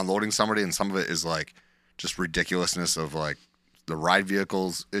unloading somebody, and some of it is like just ridiculousness of like the ride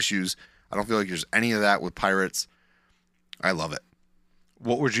vehicles issues. I don't feel like there's any of that with Pirates. I love it.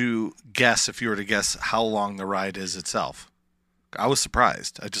 What would you guess if you were to guess how long the ride is itself? I was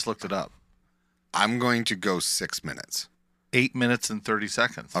surprised. I just looked it up. I'm going to go 6 minutes. 8 minutes and 30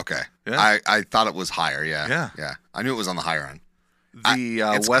 seconds. Okay. Yeah. I thought it was higher. Yeah. Yeah. I knew it was on the higher end. The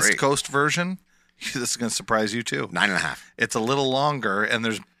it's West great. Coast version, this is going to surprise you too. 9.5. It's a little longer, and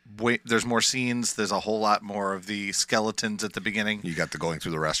there's more scenes. There's a whole lot more of the skeletons at the beginning. You got the going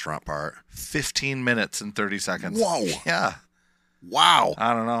through the restaurant part. 15 minutes and 30 seconds. Whoa. Yeah. Wow.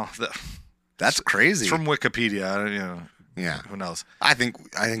 I don't know. That's crazy. It's from Wikipedia. Yeah. Who knows? I think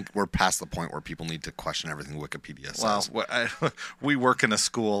we're past the point where people need to question everything Wikipedia says. Well, we work in a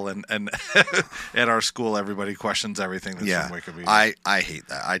school, and at our school, everybody questions everything that's from Wikipedia. I hate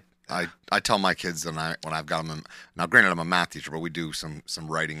that. I tell my kids when I've got them. Now, granted, I'm a math teacher, but we do some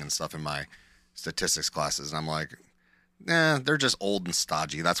writing and stuff in my statistics classes, and I'm like, they're just old and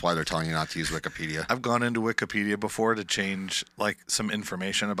stodgy. That's why they're telling you not to use Wikipedia. I've gone into Wikipedia before to change like some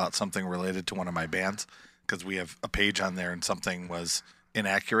information about something related to one of my bands, because we have a page on there and something was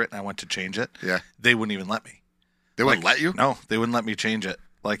inaccurate and I went to change it. Yeah. They wouldn't even let me. They wouldn't let you? No, they wouldn't let me change it.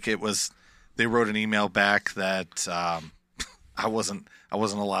 Like they wrote an email back that I wasn't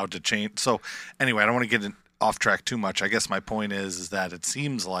allowed to change. So anyway, I don't want to get off track too much. I guess my point is that it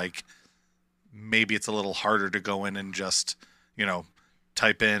seems like maybe it's a little harder to go in and just,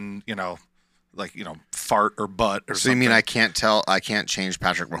 type in, fart or butt or So something. you mean I can't change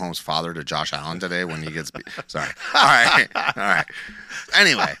Patrick Mahomes' father to Josh Allen today when he gets sorry. All right.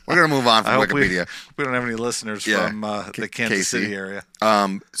 Anyway, we're going to move on I from hope Wikipedia. we don't have any listeners Yeah. from the Kansas KC. City area.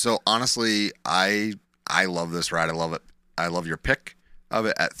 So honestly, I love this ride. I love it. I love your pick of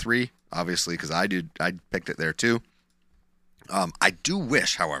it at 3, obviously, because I picked it there too. I do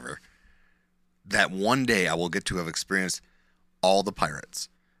wish, however, that one day I will get to have experienced all the pirates.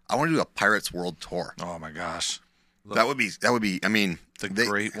 I want to do a Pirates World Tour. Oh my gosh. That would be. I mean, The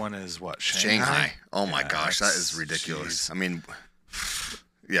great one is what? Shanghai. Oh my Yeah, gosh, that that's- is ridiculous. jeez. I mean,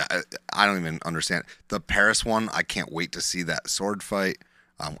 yeah, I don't even understand. The Paris one, I can't wait to see that sword fight.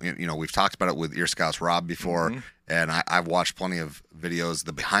 We've talked about it with Ear Scouts Rob before, and I've watched plenty of videos.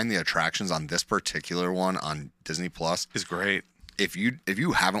 The behind the attractions on this particular one on Disney Plus Is great. If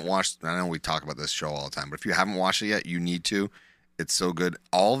you haven't watched, I know we talk about this show all the time, but if you haven't watched it yet, you need to. It's so good.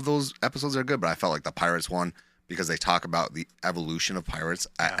 All of those episodes are good, but I felt like the Pirates one because they talk about the evolution of pirates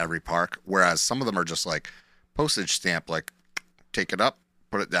at every park, whereas some of them are just like postage stamp, like take it up,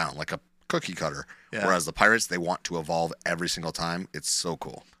 put it down, like a cookie cutter. Yeah. Whereas the pirates, they want to evolve every single time. It's so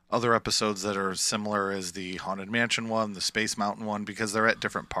cool. Other episodes that are similar is the Haunted Mansion one, the Space Mountain one, because they're at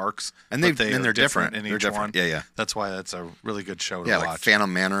different parks. And but they're are different in They're each different. one. Yeah. That's why that's a really good show to Yeah, watch. like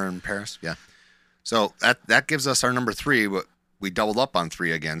Phantom Manor in Paris. Yeah. So that gives us our number 3, but we doubled up on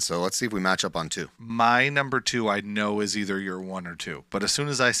 3 again. So let's see if we match up on 2. My number 2, I know, is either your 1 or 2. But as soon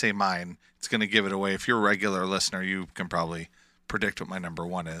as I say mine, it's going to give it away. If you're a regular listener, you can probably predict what my number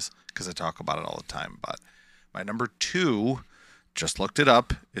 1 is because I talk about it all the time. But my number 2, just looked it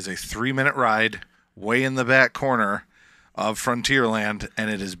up, is a 3-minute ride way in the back corner of Frontierland, and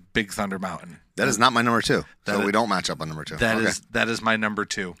it is Big Thunder Mountain. That is not my number 2. That So is- we don't match up on number 2. That is my number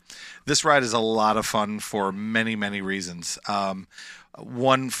 2. This ride is a lot of fun for many, many reasons.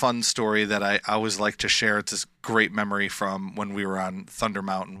 One fun story that I always like to share, it's this great memory from when we were on Thunder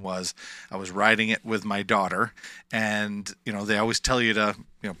Mountain, was I was riding it with my daughter, and they always tell you to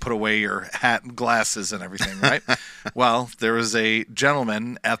put away your hat and glasses and everything, right? Well, there was a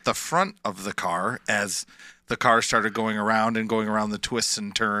gentleman at the front of the car as the car started going around the twists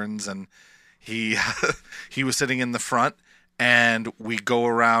and turns, and he was sitting in the front, and we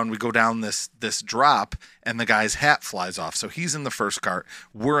go down this drop, and the guy's hat flies off. So he's in the first cart,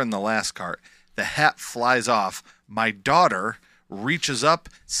 we're in the last cart. The hat flies off. My daughter reaches up,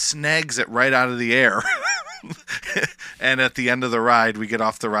 snags it right out of the air. And at the end of the ride, we get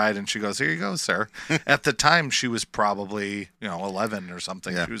off the ride, and she goes, "Here you go, sir." At the time, she was probably 11 or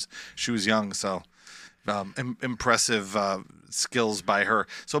something. Yeah. She was young, so impressive skills by her.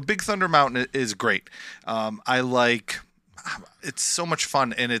 So Big Thunder Mountain is great. It's so much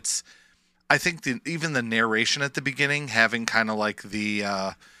fun, and I think even the narration at the beginning, having kind of like the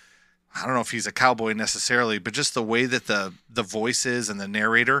I don't know if he's a cowboy necessarily, but just the way that the voice is and the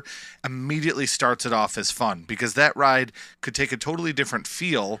narrator immediately starts it off as fun, because that ride could take a totally different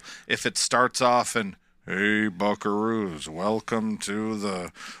feel if it starts off and, "Hey, buckaroos, welcome to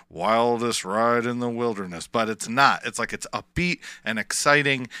the wildest ride in the wilderness." But it's not. It's like it's upbeat and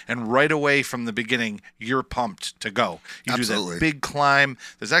exciting, and right away from the beginning, you're pumped to go. You Absolutely. do that big climb.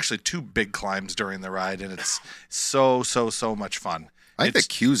 There's actually 2 big climbs during the ride, and it's so much fun. I think the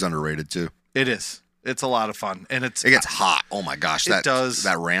queue's underrated too. It is. It's a lot of fun, and It gets hot. Oh my gosh, It does.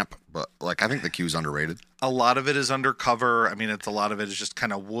 that ramp. But I think the queue's underrated. a lot of it is undercover. I mean, a lot of it is just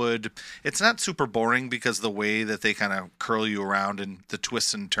kind of wood. It's not super boring because the way that they kind of curl you around and the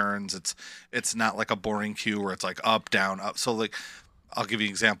twists and turns, it's not like a boring queue where it's like up, down, up. So like, I'll give you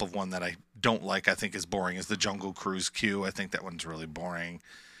an example of one that I don't like. I think is boring is the Jungle Cruise queue. I think that one's really boring.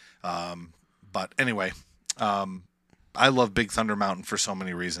 But anyway, I love Big Thunder Mountain for so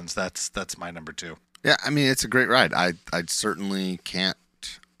many reasons. That's my number 2. Yeah, I mean, it's a great ride. I certainly can't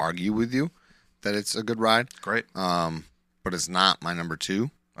argue with you that it's a good ride. Great. But it's not my number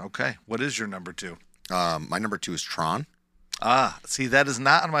 2. Okay. What is your number 2? My number 2 is Tron. See, that is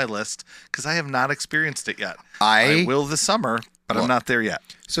not on my list because I have not experienced it yet. I will this summer, but I'm not there yet.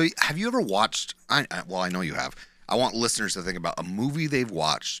 So have you ever watched? I know you have. I want listeners to think about a movie they've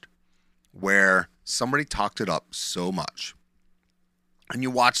watched where somebody talked it up so much, and you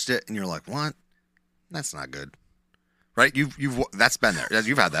watched it and you're like, "What? That's not good." Right? You've that's been there.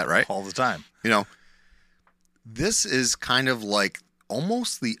 You've had that, right? All the time. This is kind of like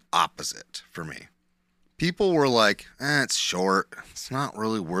almost the opposite for me. People were like, it's short. It's not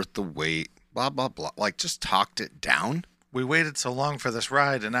really worth the wait. Blah, blah, blah. Like, just talked it down. We waited so long for this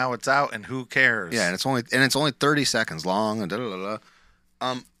ride, and now it's out, and who cares? Yeah, and it's only 30 seconds long. And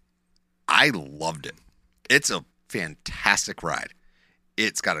I loved it. It's a fantastic ride.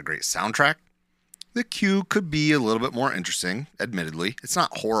 It's got a great soundtrack. The queue could be a little bit more interesting, admittedly. It's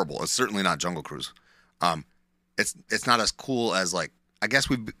not horrible. It's certainly not Jungle Cruise. It's not as cool as, like, I guess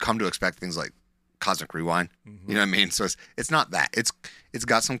we've come to expect things like Cosmic Rewind. Mm-hmm. You know what I mean? So it's not that. It's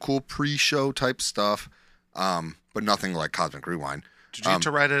got some cool pre-show type stuff, but nothing like Cosmic Rewind. Did you get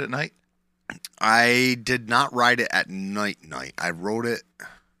to ride it at night? I did not ride it at night. I rode it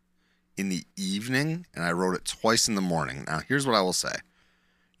in the evening, and I rode it twice in the morning. Now, here's what I will say.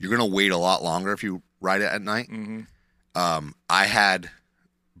 You're going to wait a lot longer if you ride it at night. Mm-hmm. I had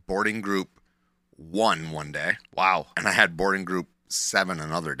boarding group 1 one day. Wow. And I had boarding group 7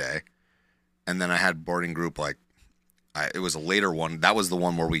 another day. And then I had boarding group, it was a later one. That was the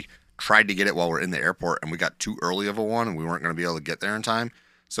one where we tried to get it while we're in the airport, and we got too early of a one, and we weren't going to be able to get there in time.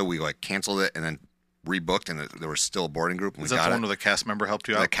 So we, canceled it and then rebooked, and there was still a boarding group. And was that the one where the cast member helped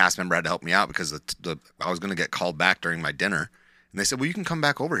you out? The cast member had to help me out because I was going to get called back during my dinner. And they said, well, you can come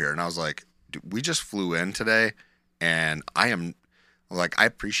back over here. And I was like, we just flew in today, and I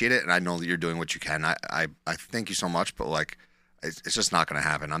appreciate it, and I know that you're doing what you can. I thank you so much, but, it's just not going to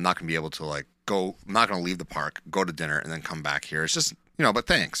happen. I'm not going to be able to, go. I'm not going to leave the park, go to dinner, and then come back here. It's just, but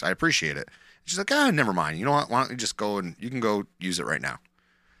thanks. I appreciate it. She's like, never mind. You know what? Why don't you just go and you can go use it right now.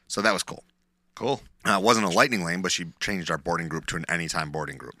 So that was cool. Cool. It wasn't a lightning lane, but she changed our boarding group to an anytime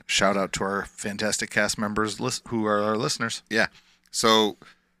boarding group. Shout out to our fantastic cast members who are our listeners. Yeah. So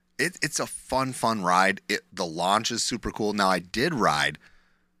it's a fun ride. The launch is super cool. Now, I did ride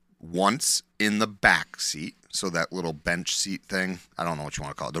once in the back seat. So that little bench seat thing, I don't know what you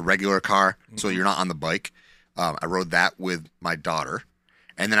want to call it, the regular car. Mm-hmm. So you're not on the bike. I rode that with my daughter.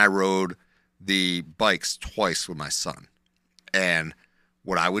 And then I rode the bikes twice with my son. And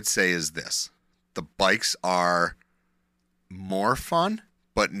what I would say is this. The bikes are more fun,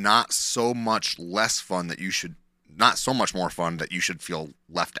 but not so much less fun that not so much more fun that you should feel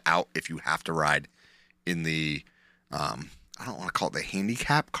left out if you have to ride in the, I don't want to call it the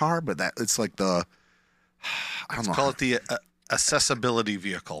handicap car, but it's like the, I don't know. Call it the accessibility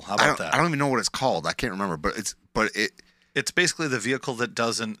vehicle. How about that? I don't even know what it's called. I can't remember, but it's basically the vehicle that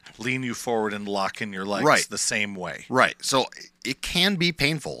doesn't lean you forward and lock in your legs the same way. Right. So it can be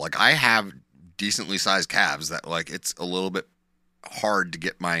painful. I have decently sized calves that it's a little bit hard to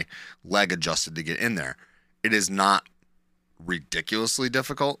get my leg adjusted to get in there. It is not ridiculously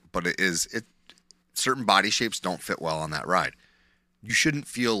difficult, but certain body shapes don't fit well on that ride. You shouldn't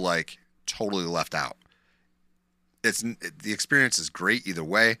feel totally left out. The experience is great either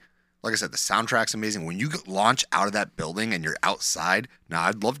way. Like I said, the soundtrack's amazing. When you launch out of that building and you're outside, now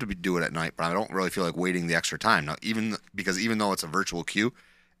I'd love to do it at night, but I don't really feel like waiting the extra time. Now, even though it's a virtual queue,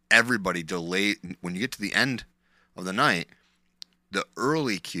 everybody delayed. When you get to the end of the night, the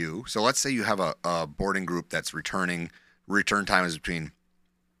early queue, so let's say you have a boarding group that's return time is between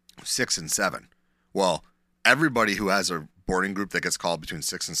 6 and 7. Well, everybody who has a boarding group that gets called between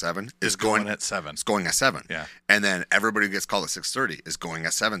 6 and 7 is going at 7. It's going at 7. Yeah. And then everybody who gets called at 6:30 is going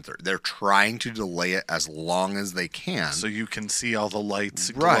at 7:30. They're trying to delay it as long as they can. So you can see all the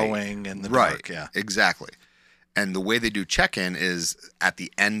lights glowing in the dark. Yeah. Exactly. And the way they do check-in is at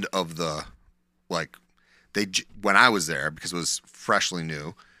the end of the, when I was there, because it was freshly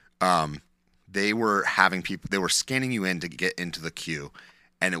new, they were scanning you in to get into the queue.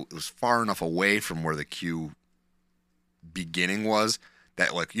 And it was far enough away from where the queue beginning was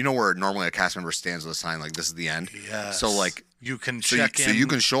that where normally a cast member stands with a sign this is the end. Yes. So you can check in. So you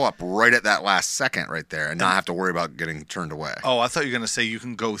can show up right at that last second right there and not have to worry about getting turned away. Oh, I thought you were going to say you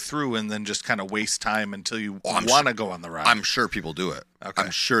can go through and then just kind of waste time until you want to go on the ride. I'm sure people do it. Okay.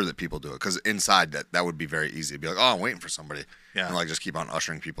 I'm sure that people do it because inside that would be very easy to be I'm waiting for somebody. Yeah. And just keep on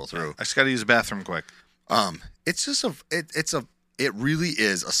ushering people through. Yeah. I just got to use the bathroom quick. It's just it really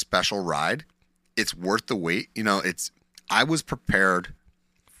is a special ride. It's worth the wait. I was prepared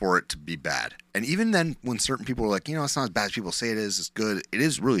for it to be bad. And even then, when certain people were like, it's not as bad as people say it is, it's good, it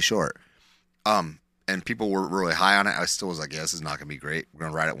is really short. And people were really high on it. I still was like, yeah, this is not going to be great. We're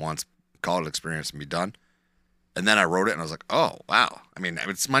going to ride it once, call it an experience, and be done. And then I rode it, and I was like, oh, wow. I mean,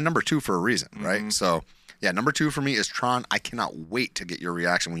 it's my number 2 for a reason, right? Mm-hmm. So, yeah, number 2 for me is Tron. I cannot wait to get your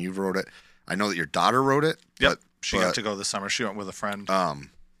reaction when you rode it. I know that your daughter rode it. Yep. She got to go this summer. She went with a friend.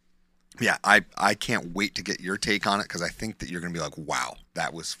 Yeah, I can't wait to get your take on it because I think that you're going to be like, wow,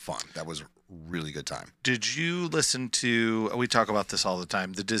 that was fun. That was a really good time. Did you listen to, we talk about this all the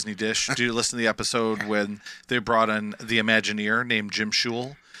time, the Disney Dish. Did you listen to the episode when they brought in the Imagineer named Jim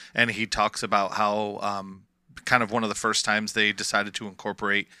Shule? And he talks about how, kind of one of the first times they decided to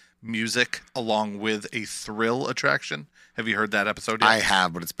incorporate music along with a thrill attraction. Have you heard that episode yet? I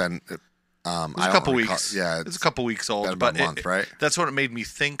have, but it's been It's a couple weeks. Yeah, It's a couple weeks old, been but about a month, right? that's what it made me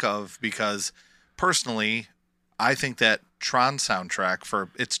think of, because personally, I think that Tron soundtrack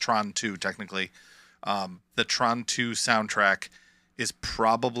it's Tron 2 technically. The Tron 2 soundtrack is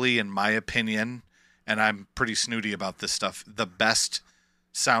probably, in my opinion, and I'm pretty snooty about this stuff, the best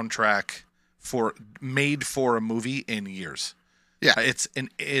soundtrack made for a movie in years. Yeah. It's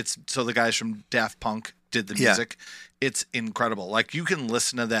so the guys from Daft Punk did the music. It's incredible. Like, you can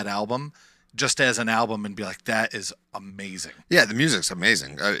listen to that album just as an album and be like, that is amazing. Yeah, the music's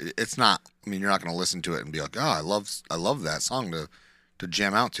amazing. It's not. I mean, you're not going to listen to it and be like, "Oh, I love that song to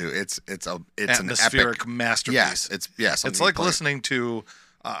jam out to." It's an Atmospheric epic masterpiece. Something It's like you play. listening to,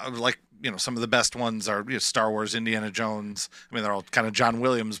 some of the best ones are Star Wars, Indiana Jones. I mean, they're all kind of John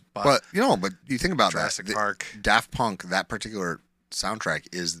Williams, But you think about Jurassic that. Park. Daft Punk, that particular soundtrack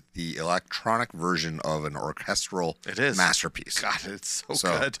is the electronic version of an orchestral It is. masterpiece. God, it's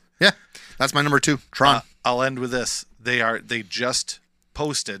so good. Yeah, that's my number 2. Tron. I'll end with this. They just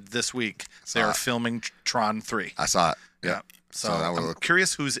posted this week. They are filming Tron 3. I saw it. Yeah. So that would I'm look.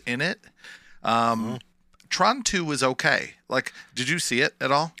 curious who's in it. Tron 2 was okay. Like, did you see it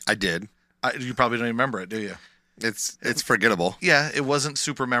at all? I did. You probably don't even remember it, do you? It's forgettable. Yeah, it wasn't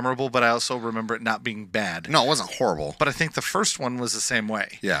super memorable, but I also remember it not being bad. No, it wasn't horrible. But I think the first one was the same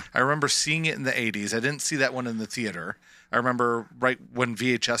way. Yeah. I remember seeing it in the 80s. I didn't see that one in the theater. I remember right when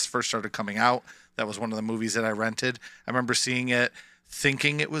VHS first started coming out, that was one of the movies that I rented. I remember seeing it,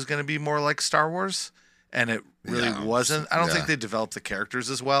 thinking it was going to be more like Star Wars, and it really wasn't. I don't think they developed the characters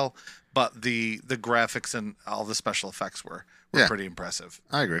as well, but the graphics and all the special effects were pretty impressive.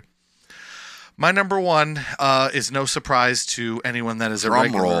 I agree. My number 1 is no surprise to anyone that is a Drum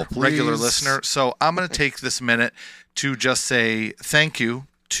regular roll, please. listener. So I'm going to take this minute to just say thank you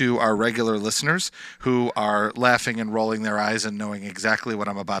to our regular listeners who are laughing and rolling their eyes and knowing exactly what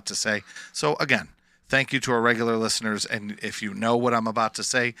I'm about to say. So again, thank you to our regular listeners. And if you know what I'm about to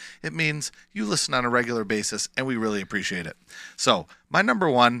say, it means you listen on a regular basis, and we really appreciate it. So my number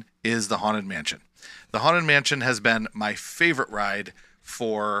 1 is the Haunted Mansion. The Haunted Mansion has been my favorite ride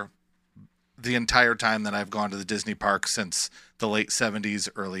for the entire time that I've gone to the Disney park since the late 70s,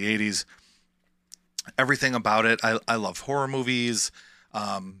 early 80s. Everything about it. I love horror movies.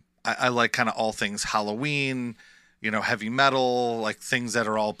 I like kind of all things Halloween, heavy metal, like things that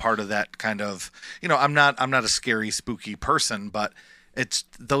are all part of that kind of, I'm not a scary, spooky person, but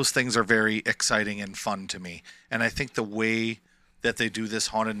those things are very exciting and fun to me. And I think the way that they do this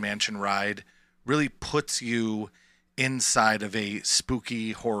Haunted Mansion ride really puts you inside of a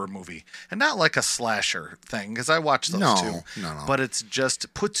spooky horror movie, and not like a slasher thing, because I watch those too. No. But it's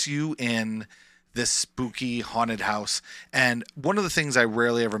just puts you in this spooky haunted house. And one of the things I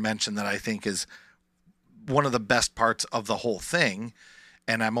rarely ever mention that I think is one of the best parts of the whole thing,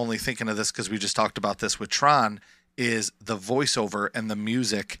 and I'm only thinking of this because we just talked about this with Tron, is the voiceover and the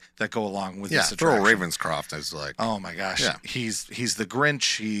music that go along with this attraction. Thurl Ravenscroft is like, oh my gosh, Yeah. he's the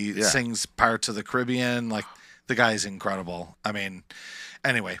Grinch. He sings Pirates of the Caribbean. Like, the guy's incredible. I mean,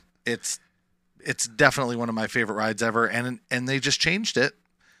 anyway, it's definitely one of my favorite rides ever, and they just changed it.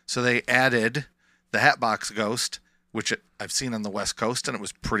 So they added the Hatbox Ghost, which I've seen on the West Coast, and it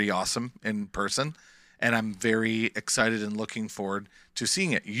was pretty awesome in person. And I'm very excited and looking forward to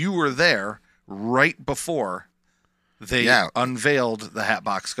seeing it. You were there right before they unveiled the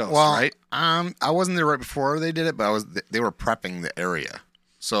Hatbox Ghost, right? I wasn't there right before they did it, but they were prepping the area.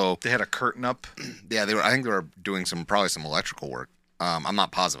 So They had a curtain up. yeah, I think they were doing probably some electrical work. I'm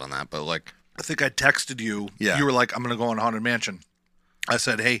not positive on that, but like, I think I texted you. Yeah. You were like, I'm going to go on Haunted Mansion. I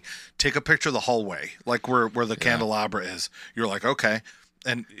said, hey, take a picture of the hallway, like where the candelabra is. You're like, okay.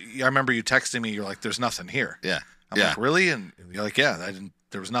 And I remember you texting me. You're like, there's nothing here. yeah, I'm like, really? And you're like, yeah,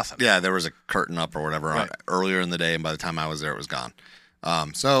 there was nothing. yeah, there was a curtain up or whatever Right. earlier in the day, and by the time I was there, it was gone.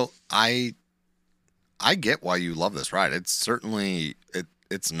 So I get why you love this ride. It's certainly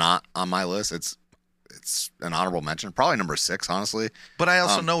it's not on my list. It's an honorable mention, probably number 6, honestly. But I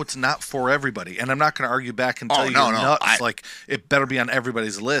also know it's not for everybody. And I'm not going to argue back and tell you no, you're no. nuts. Like, it better be on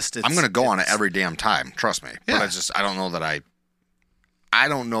everybody's list. I'm going to go on it every damn time. Trust me. Yeah. But I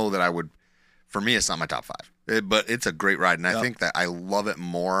don't know that I would. For me, it's not my top 5. But it's a great ride, and I think that I love it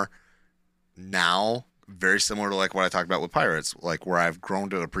more now. Very similar to like what I talked about with Pirates, like where I've grown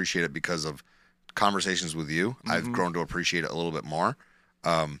to appreciate it because of conversations with you. I've grown to appreciate it a little bit more.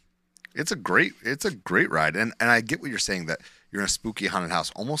 It's a great ride, and I get what you're saying, that you're in a spooky haunted house,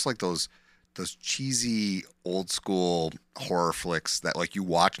 almost like those those cheesy old school horror flicks that like you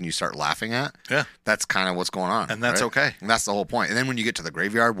watch and you start laughing at. Yeah. That's kind of what's going on. And that's right? okay. And that's the whole point. And then when you get to the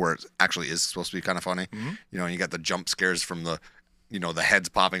graveyard where it actually is supposed to be kind of funny, Mm-hmm. you know, and you got the jump scares from the, you know, the heads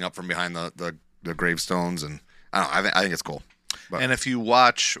popping up from behind the gravestones. And I don't know, I think it's cool. But, And if you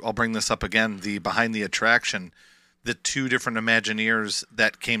watch, I'll bring this up again, the behind the attraction, the two different Imagineers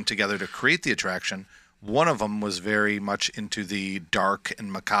that came together to create the attraction, one of them was very much into the dark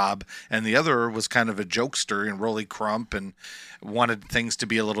and macabre, and the other was kind of a jokester and Rolly Crump and wanted things to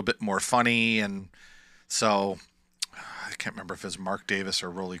be a little bit more funny. And so I can't remember if it was Mark Davis or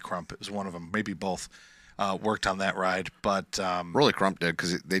Rolly Crump. It was one of them, maybe both. Worked on that ride, but Rolly Crump did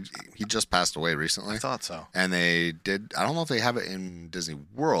because he just passed away recently. I thought so. And they did. I don't know if they have it in Disney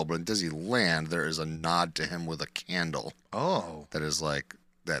World, but in Disneyland there is a nod to him with a candle Oh. that is like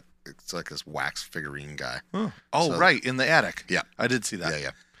that. It's like this wax figurine guy. Oh, So- right, in the attic. Yeah. I did see that. Yeah,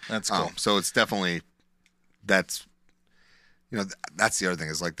 yeah. That's cool. So it's definitely that's that's the other thing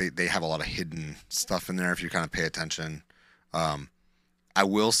is like they have a lot of hidden stuff in there if you kind of pay attention. I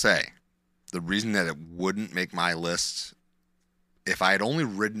will say the reason that it wouldn't make my list if I had only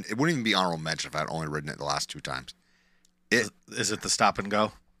ridden it wouldn't even be honorable mention if I had only ridden it the last 2 times. Is it the stop and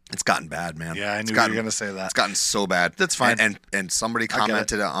go? It's gotten bad, man. Yeah, I It's knew gotten- you were going to say that. It's gotten so bad. That's fine. And somebody I get it.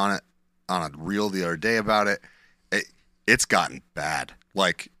 commented on it on a reel the other day about it. It's gotten bad.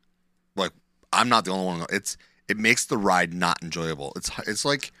 Like I'm not the only one. It makes the ride not enjoyable. It's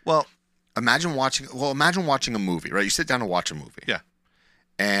like Well, imagine watching a movie, right? You sit down to watch a movie. Yeah.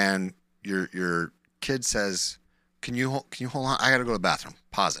 And your kid says, "Can you hold on? I got to go to the bathroom."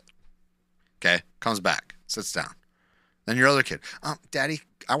 Pause it. Okay? Comes back, sits down. Then your other kid, "Daddy,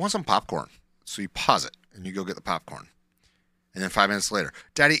 I want some popcorn." So you pause it and you go get the popcorn. And then 5 minutes later,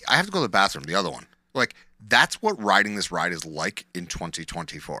 "Daddy, I have to go to the bathroom." The other one. Like that's what riding this ride is like in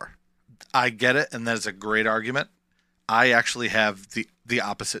 2024. I get it, and that's a great argument. I actually have the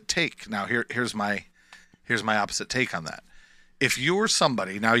opposite take. Now here's my opposite take on that. If you're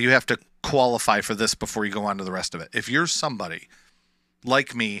somebody, now you have to qualify for this before you go on to the rest of it. If you're somebody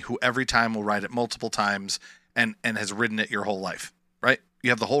like me who every time will ride it multiple times and has ridden it your whole life, right? You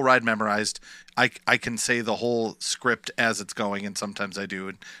have the whole ride memorized. I can say the whole script as it's going, and sometimes I do,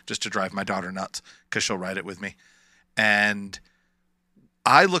 and just to drive my daughter nuts because she'll ride it with me. And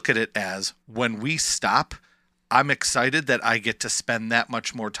I look at it as when we stop, I'm excited that I get to spend that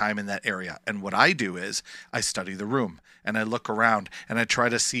much more time in that area. And what I do is I study the room and I look around and I try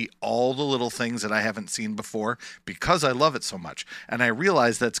to see all the little things that I haven't seen before because I love it so much. And I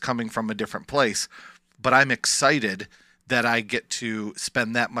realize that's coming from a different place, but I'm excited that I get to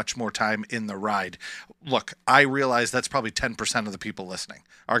spend that much more time in the ride. Look, I realize that's probably 10% of the people listening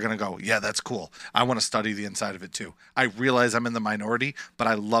are going to go, yeah, that's cool. I want to study the inside of it too. I realize I'm in the minority, but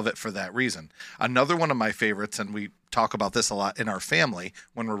I love it for that reason. Another one of my favorites, and we talk about this a lot in our family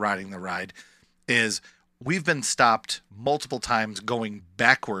when we're riding the ride, is we've been stopped multiple times going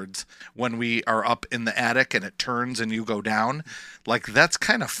backwards when we are up in the attic and it turns and you go down. Like that's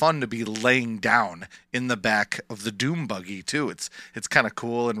kind of fun to be laying down in the back of the Doom buggy too. It's kind of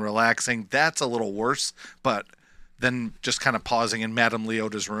cool and relaxing. That's a little worse, but then just kind of pausing in Madame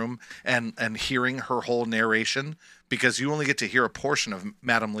Leota's room and hearing her whole narration, because you only get to hear a portion of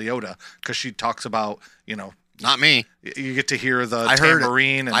Madame Leota because she talks about, Not me. you get to hear the I heard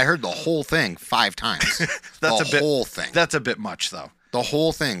tambourine. I heard the whole thing 5 times. That's the whole thing. That's a bit much, though. The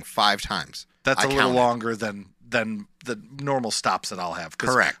whole thing 5 times. That's I a little counted. longer than the normal stops that I'll have.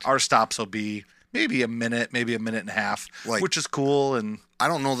 'Cause Correct. Our stops will be maybe a minute, maybe a minute and a half, Like- which is cool. And I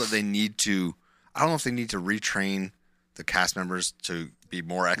don't know that they need to. I don't know if they need to retrain the cast members to be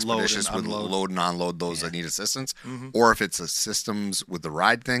more expeditious with unload. load and unload those that need assistance, or if it's a systems with the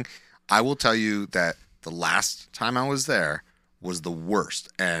ride thing. I will tell you that the last time I was there was the worst,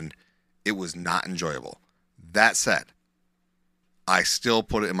 and it was not enjoyable. That said, I still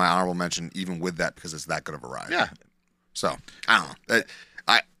put it in my honorable mention, even with that, because it's that good of a ride. yeah, So I don't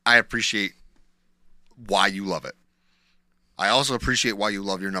know. I appreciate why you love it. I also appreciate why you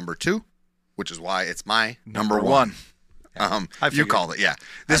love your number 2, which is why it's my number 1. I You figured. called it, yeah.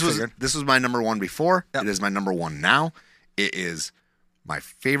 This figured. was my number 1 before. Yep. It is my number 1 now. It is my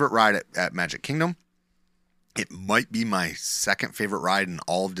favorite ride at Magic Kingdom. It might be my second favorite ride in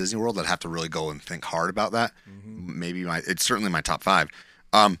all of Disney World. I'd have to really go and think hard about that. Maybe it's certainly my top 5.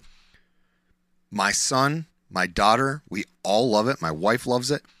 My son, my daughter, we all love it. My wife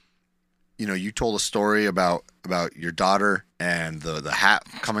loves it. You told a story about your daughter and the hat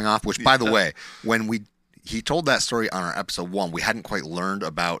coming off, which, by the way, when he told that story on our episode 1, we hadn't quite learned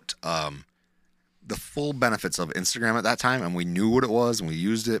about the full benefits of Instagram at that time, and we knew what it was and we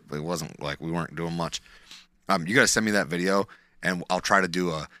used it, but it wasn't like we weren't doing much. You got to send me that video, and I'll try to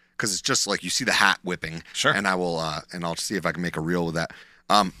do because it's just like you see the hat whipping, Sure. and I'll see if I can make a reel with that.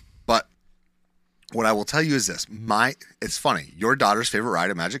 But what I will tell you is this: it's funny. Your daughter's favorite ride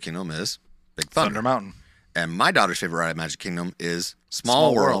at Magic Kingdom is Big Thunder, Thunder Mountain. and my daughter's favorite ride at Magic Kingdom is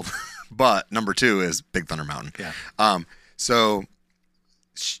Small Small World. But number 2 is Big Thunder Mountain. Yeah. So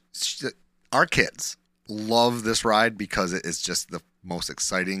our kids love this ride because it is just the most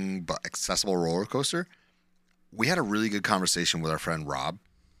exciting but accessible roller coaster. We had a really good conversation with our friend Rob,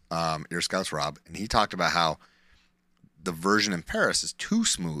 Ear Scouts Rob, and he talked about how the version in Paris is too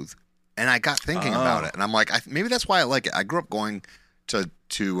smooth. And I got thinking about it, and I'm like, maybe that's why I like it. I grew up going to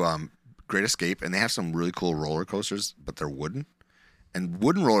Great Escape, and they have some really cool roller coasters, but they're wooden. And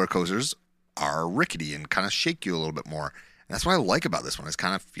wooden roller coasters are rickety and kind of shake you a little bit more. And that's what I like about this one. It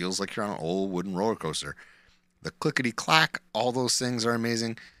kind of feels like you're on an old wooden roller coaster. The clickety-clack, all those things are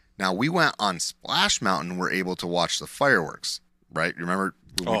amazing. Now, we went on Splash Mountain. We're able to watch the fireworks, right? You remember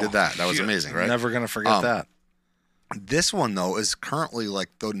when we did that? That was amazing, right? Never going to forget that. This one, though, is currently like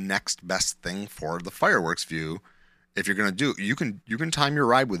the next best thing for the fireworks view. If you're going to you can time your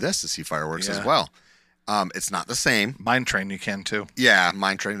ride with this to see fireworks as well. It's not the same. Mine Train, you can too. Yeah,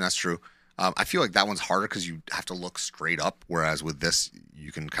 Mine Train, that's true. I feel like that one's harder because you have to look straight up, whereas with this,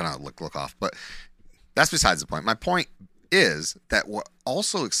 you can kind of look off. But that's besides the point. My point is that what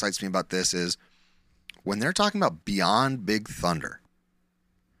also excites me about this is when they're talking about Beyond Big Thunder.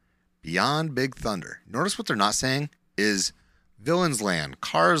 Beyond Big Thunder. Notice what they're not saying is Villains Land,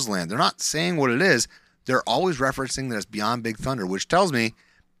 Cars Land. They're not saying what it is. They're always referencing that it's Beyond Big Thunder, which tells me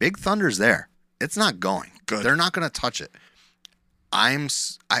Big Thunder's there. It's not going. Good. They're not going to touch it. I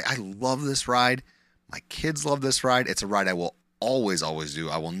love this ride. My kids love this ride. It's a ride I will always do.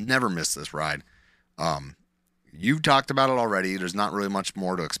 I will never miss this ride. You've talked about it already. There's not really much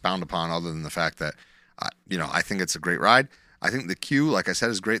more to expound upon other than the fact that, I think it's a great ride. I think the queue, like I said,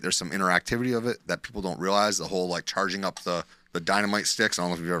 is great. There's some interactivity of it that people don't realize. The whole like charging up the dynamite sticks. I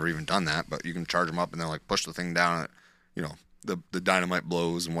don't know if you've ever even done that, but you can charge them up and then like push the thing down. And, the dynamite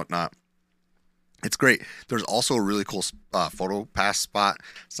blows and whatnot. It's great. There's also a really cool photo pass spot.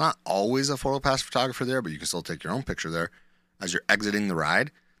 It's not always a photo pass photographer there, but you can still take your own picture there. As you're exiting the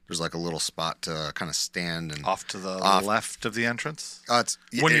ride, there's like a little spot to kind of stand and Off to the left of the entrance.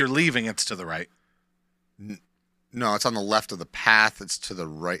 When you're leaving, it's to the right. No, it's on the left of the path. It's to the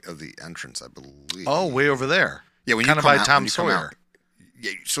right of the entrance, I believe. Oh, way over there. Yeah, when kind you of come by out, Tom when you come Sawyer. out.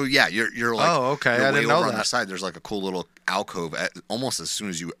 Yeah, so yeah, you're like Oh, okay. you're I way didn't know over on the that. side. There's like a cool little alcove almost as soon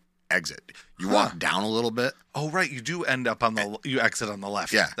as you exit. You walk down a little bit. Oh, right. You do end up you exit on the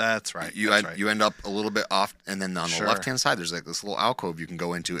left. Yeah. That's right. You end up a little bit off, and then on Sure. the left hand side, there's like this little alcove you can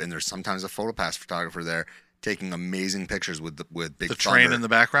go into, and there's sometimes a photopass photographer there taking amazing pictures with Big The Thunder, train in the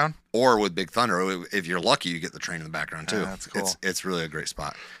background? or with Big Thunder. If you're lucky, you get the train in the background too. That's cool. It's really a great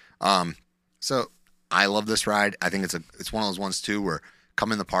spot. So I love this ride. I think it's one of those ones too where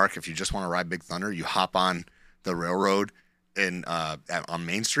come in the park if you just want to ride Big Thunder, you hop on the railroad on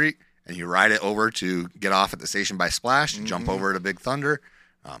Main Street. And you ride it over to get off at the Station by Splash, jump over to Big Thunder.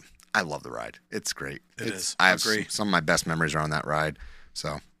 I love the ride. It's great. It is. I have agree. some of my best memories are on that ride.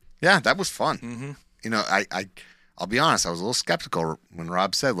 So, yeah, that was fun. Mm-hmm. I'll be honest. I was a little skeptical when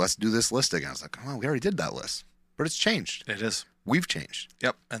Rob said, let's do this list again. I was like, oh, we already did that list. But it's changed. It is. We've changed.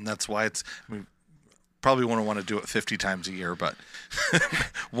 Yep. And that's why probably wouldn't want to do it 50 times a year, but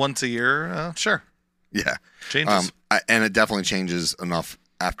once a year, sure. Yeah. Changes. And it definitely changes enough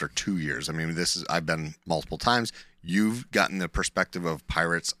after 2 years. I mean, I've been multiple times. You've gotten the perspective of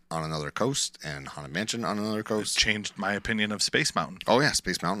Pirates on another coast and Haunted Mansion on another It's coast. changed my opinion of Space Mountain. Oh, yeah,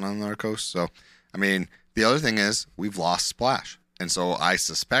 Space Mountain on another coast. So, I mean, the other thing is we've lost Splash. And so I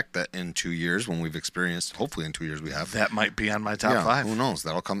suspect that in 2 years, when we've experienced, hopefully in 2 years we have. That might be on my top 5. Who knows?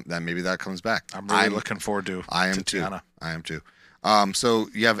 Maybe that comes back. I'm really looking forward to I am too. Tiana. I am too. So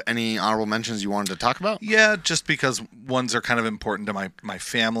you have any honorable mentions you wanted to talk about? Yeah, just because ones are kind of important to my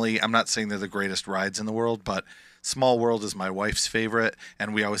family. I'm not saying they're the greatest rides in the world, but Small World is my wife's favorite,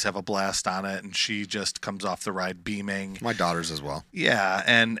 and we always have a blast on it, and she just comes off the ride beaming. My daughters as well. Yeah,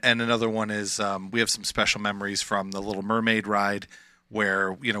 and another one is we have some special memories from the Little Mermaid ride,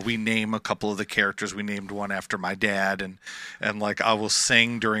 where we name a couple of the characters. We named one after my dad, and like I will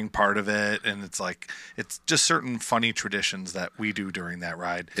sing during part of it, and it's just certain funny traditions that we do during that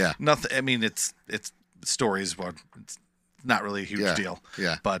ride. Yeah. Nothing. I mean, it's stories, but it's not really a huge deal.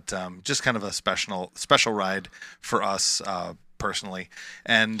 Yeah. But just kind of a special ride for us personally.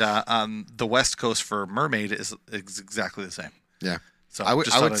 And on the West Coast for Mermaid is exactly the same. Yeah. So I would-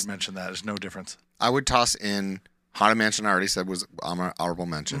 just I thought would- I'd mention that. There's no difference. I would toss in Haunted Mansion. I already said was honorable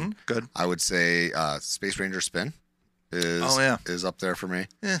mention. Good. I would say Space Ranger Spin is Oh, yeah. is up there for me.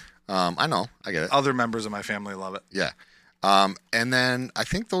 Yeah. I know, I get it. Other members of my family love it. Yeah. And then I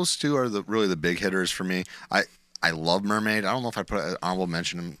think those two are really the big hitters for me. I love Mermaid. I don't know if I put an honorable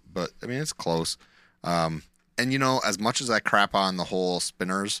mention, but I mean it's close. And as much as I crap on the whole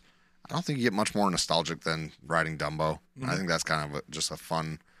spinners, I don't think you get much more nostalgic than riding Dumbo. I think that's kind of just a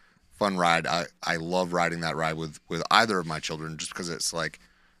fun ride. I love riding that ride with either of my children just because it's like,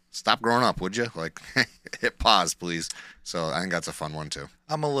 stop growing up, would you? Like, hit pause, please. So I think that's a fun one too.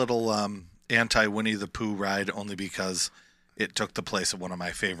 I'm a little anti Winnie the Pooh ride only because it took the place of one of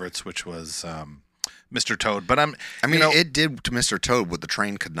my favorites, which was Mr. Toad. But it did to Mr. Toad what the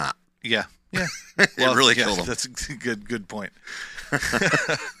train could not. Yeah. It really killed him. That's a good point.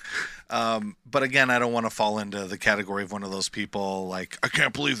 But again, I don't want to fall into the category of one of those people like, I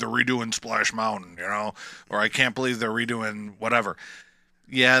can't believe they're redoing Splash Mountain, or I can't believe they're redoing whatever.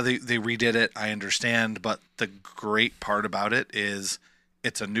 Yeah, they redid it. I understand. But the great part about it is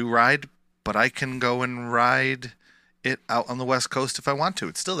it's a new ride, but I can go and ride it out on the West Coast if I want to.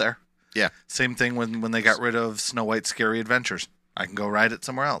 It's still there. Yeah. Same thing when they got rid of Snow White's Scary Adventures. I can go ride it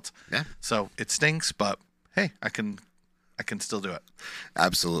somewhere else. Yeah. So it stinks, but hey, I can still do it.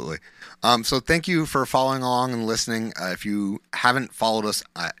 Absolutely. So thank you for following along and listening. If you haven't followed us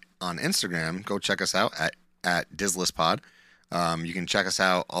on Instagram, go check us out at DizListPod. You can check us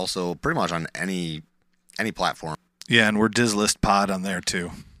out also pretty much on any platform. Yeah, and we're DizListPod on there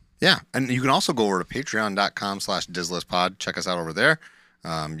too. Yeah, and you can also go over to patreon.com/DizListPod. Check us out over there.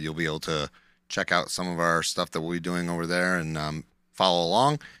 You'll be able to check out some of our stuff that we'll be doing over there and follow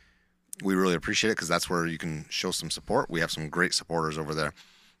along. We really appreciate it because that's where you can show some support. We have some great supporters over there.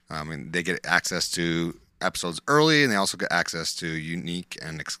 And they get access to episodes early, and they also get access to unique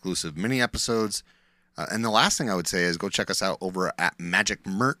and exclusive mini episodes. And the last thing I would say is go check us out over at Magic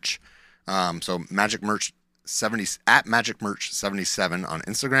Merch. So Magic Merch 70 at Magic Merch 77 on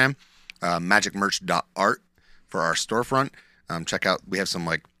Instagram. magicmerch.art for our storefront. Check out, we have some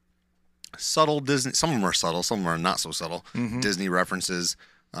like subtle Disney, some of them are subtle, some of them are not so subtle, Disney references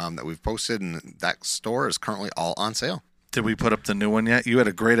that we've posted, and that store is currently all on sale. Did we put up the new one yet? You had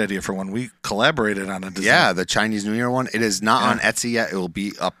a great idea for one. We collaborated on a design. Yeah, the Chinese New Year one. It is not on Etsy yet. It will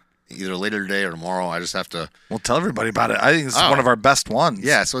be up either later today or tomorrow. I just have to. Well, tell everybody about it. I think it's one of our best ones.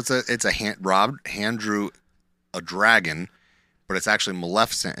 Yeah, so it's a hand drew a dragon, but it's actually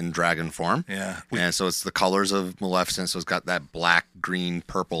Maleficent in dragon form. Yeah. And so it's the colors of Maleficent. So it's got that black, green,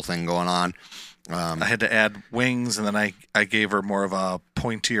 purple thing going on. I had to add wings, and then I gave her more of a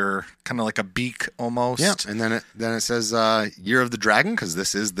pointier, kind of like a beak almost. Yeah, and then it says Year of the Dragon, because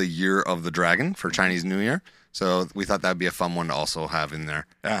this is the Year of the Dragon for Chinese New Year. So we thought that'd be a fun one to also have in there.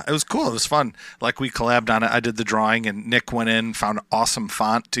 Yeah, it was cool. It was fun. Like we collabed on it. I did the drawing, and Nick went in, found an awesome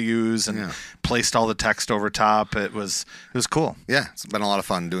font to use, and placed all the text over top. It was cool. Yeah, it's been a lot of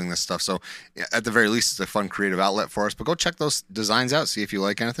fun doing this stuff. So at the very least, it's a fun creative outlet for us. But go check those designs out, see if you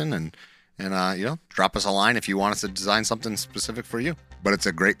like anything, and drop us a line if you want us to design something specific for you. But it's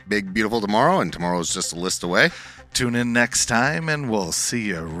a great, big, beautiful tomorrow, and tomorrow is just a list away. Tune in next time, and we'll see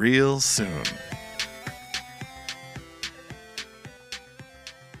you real soon.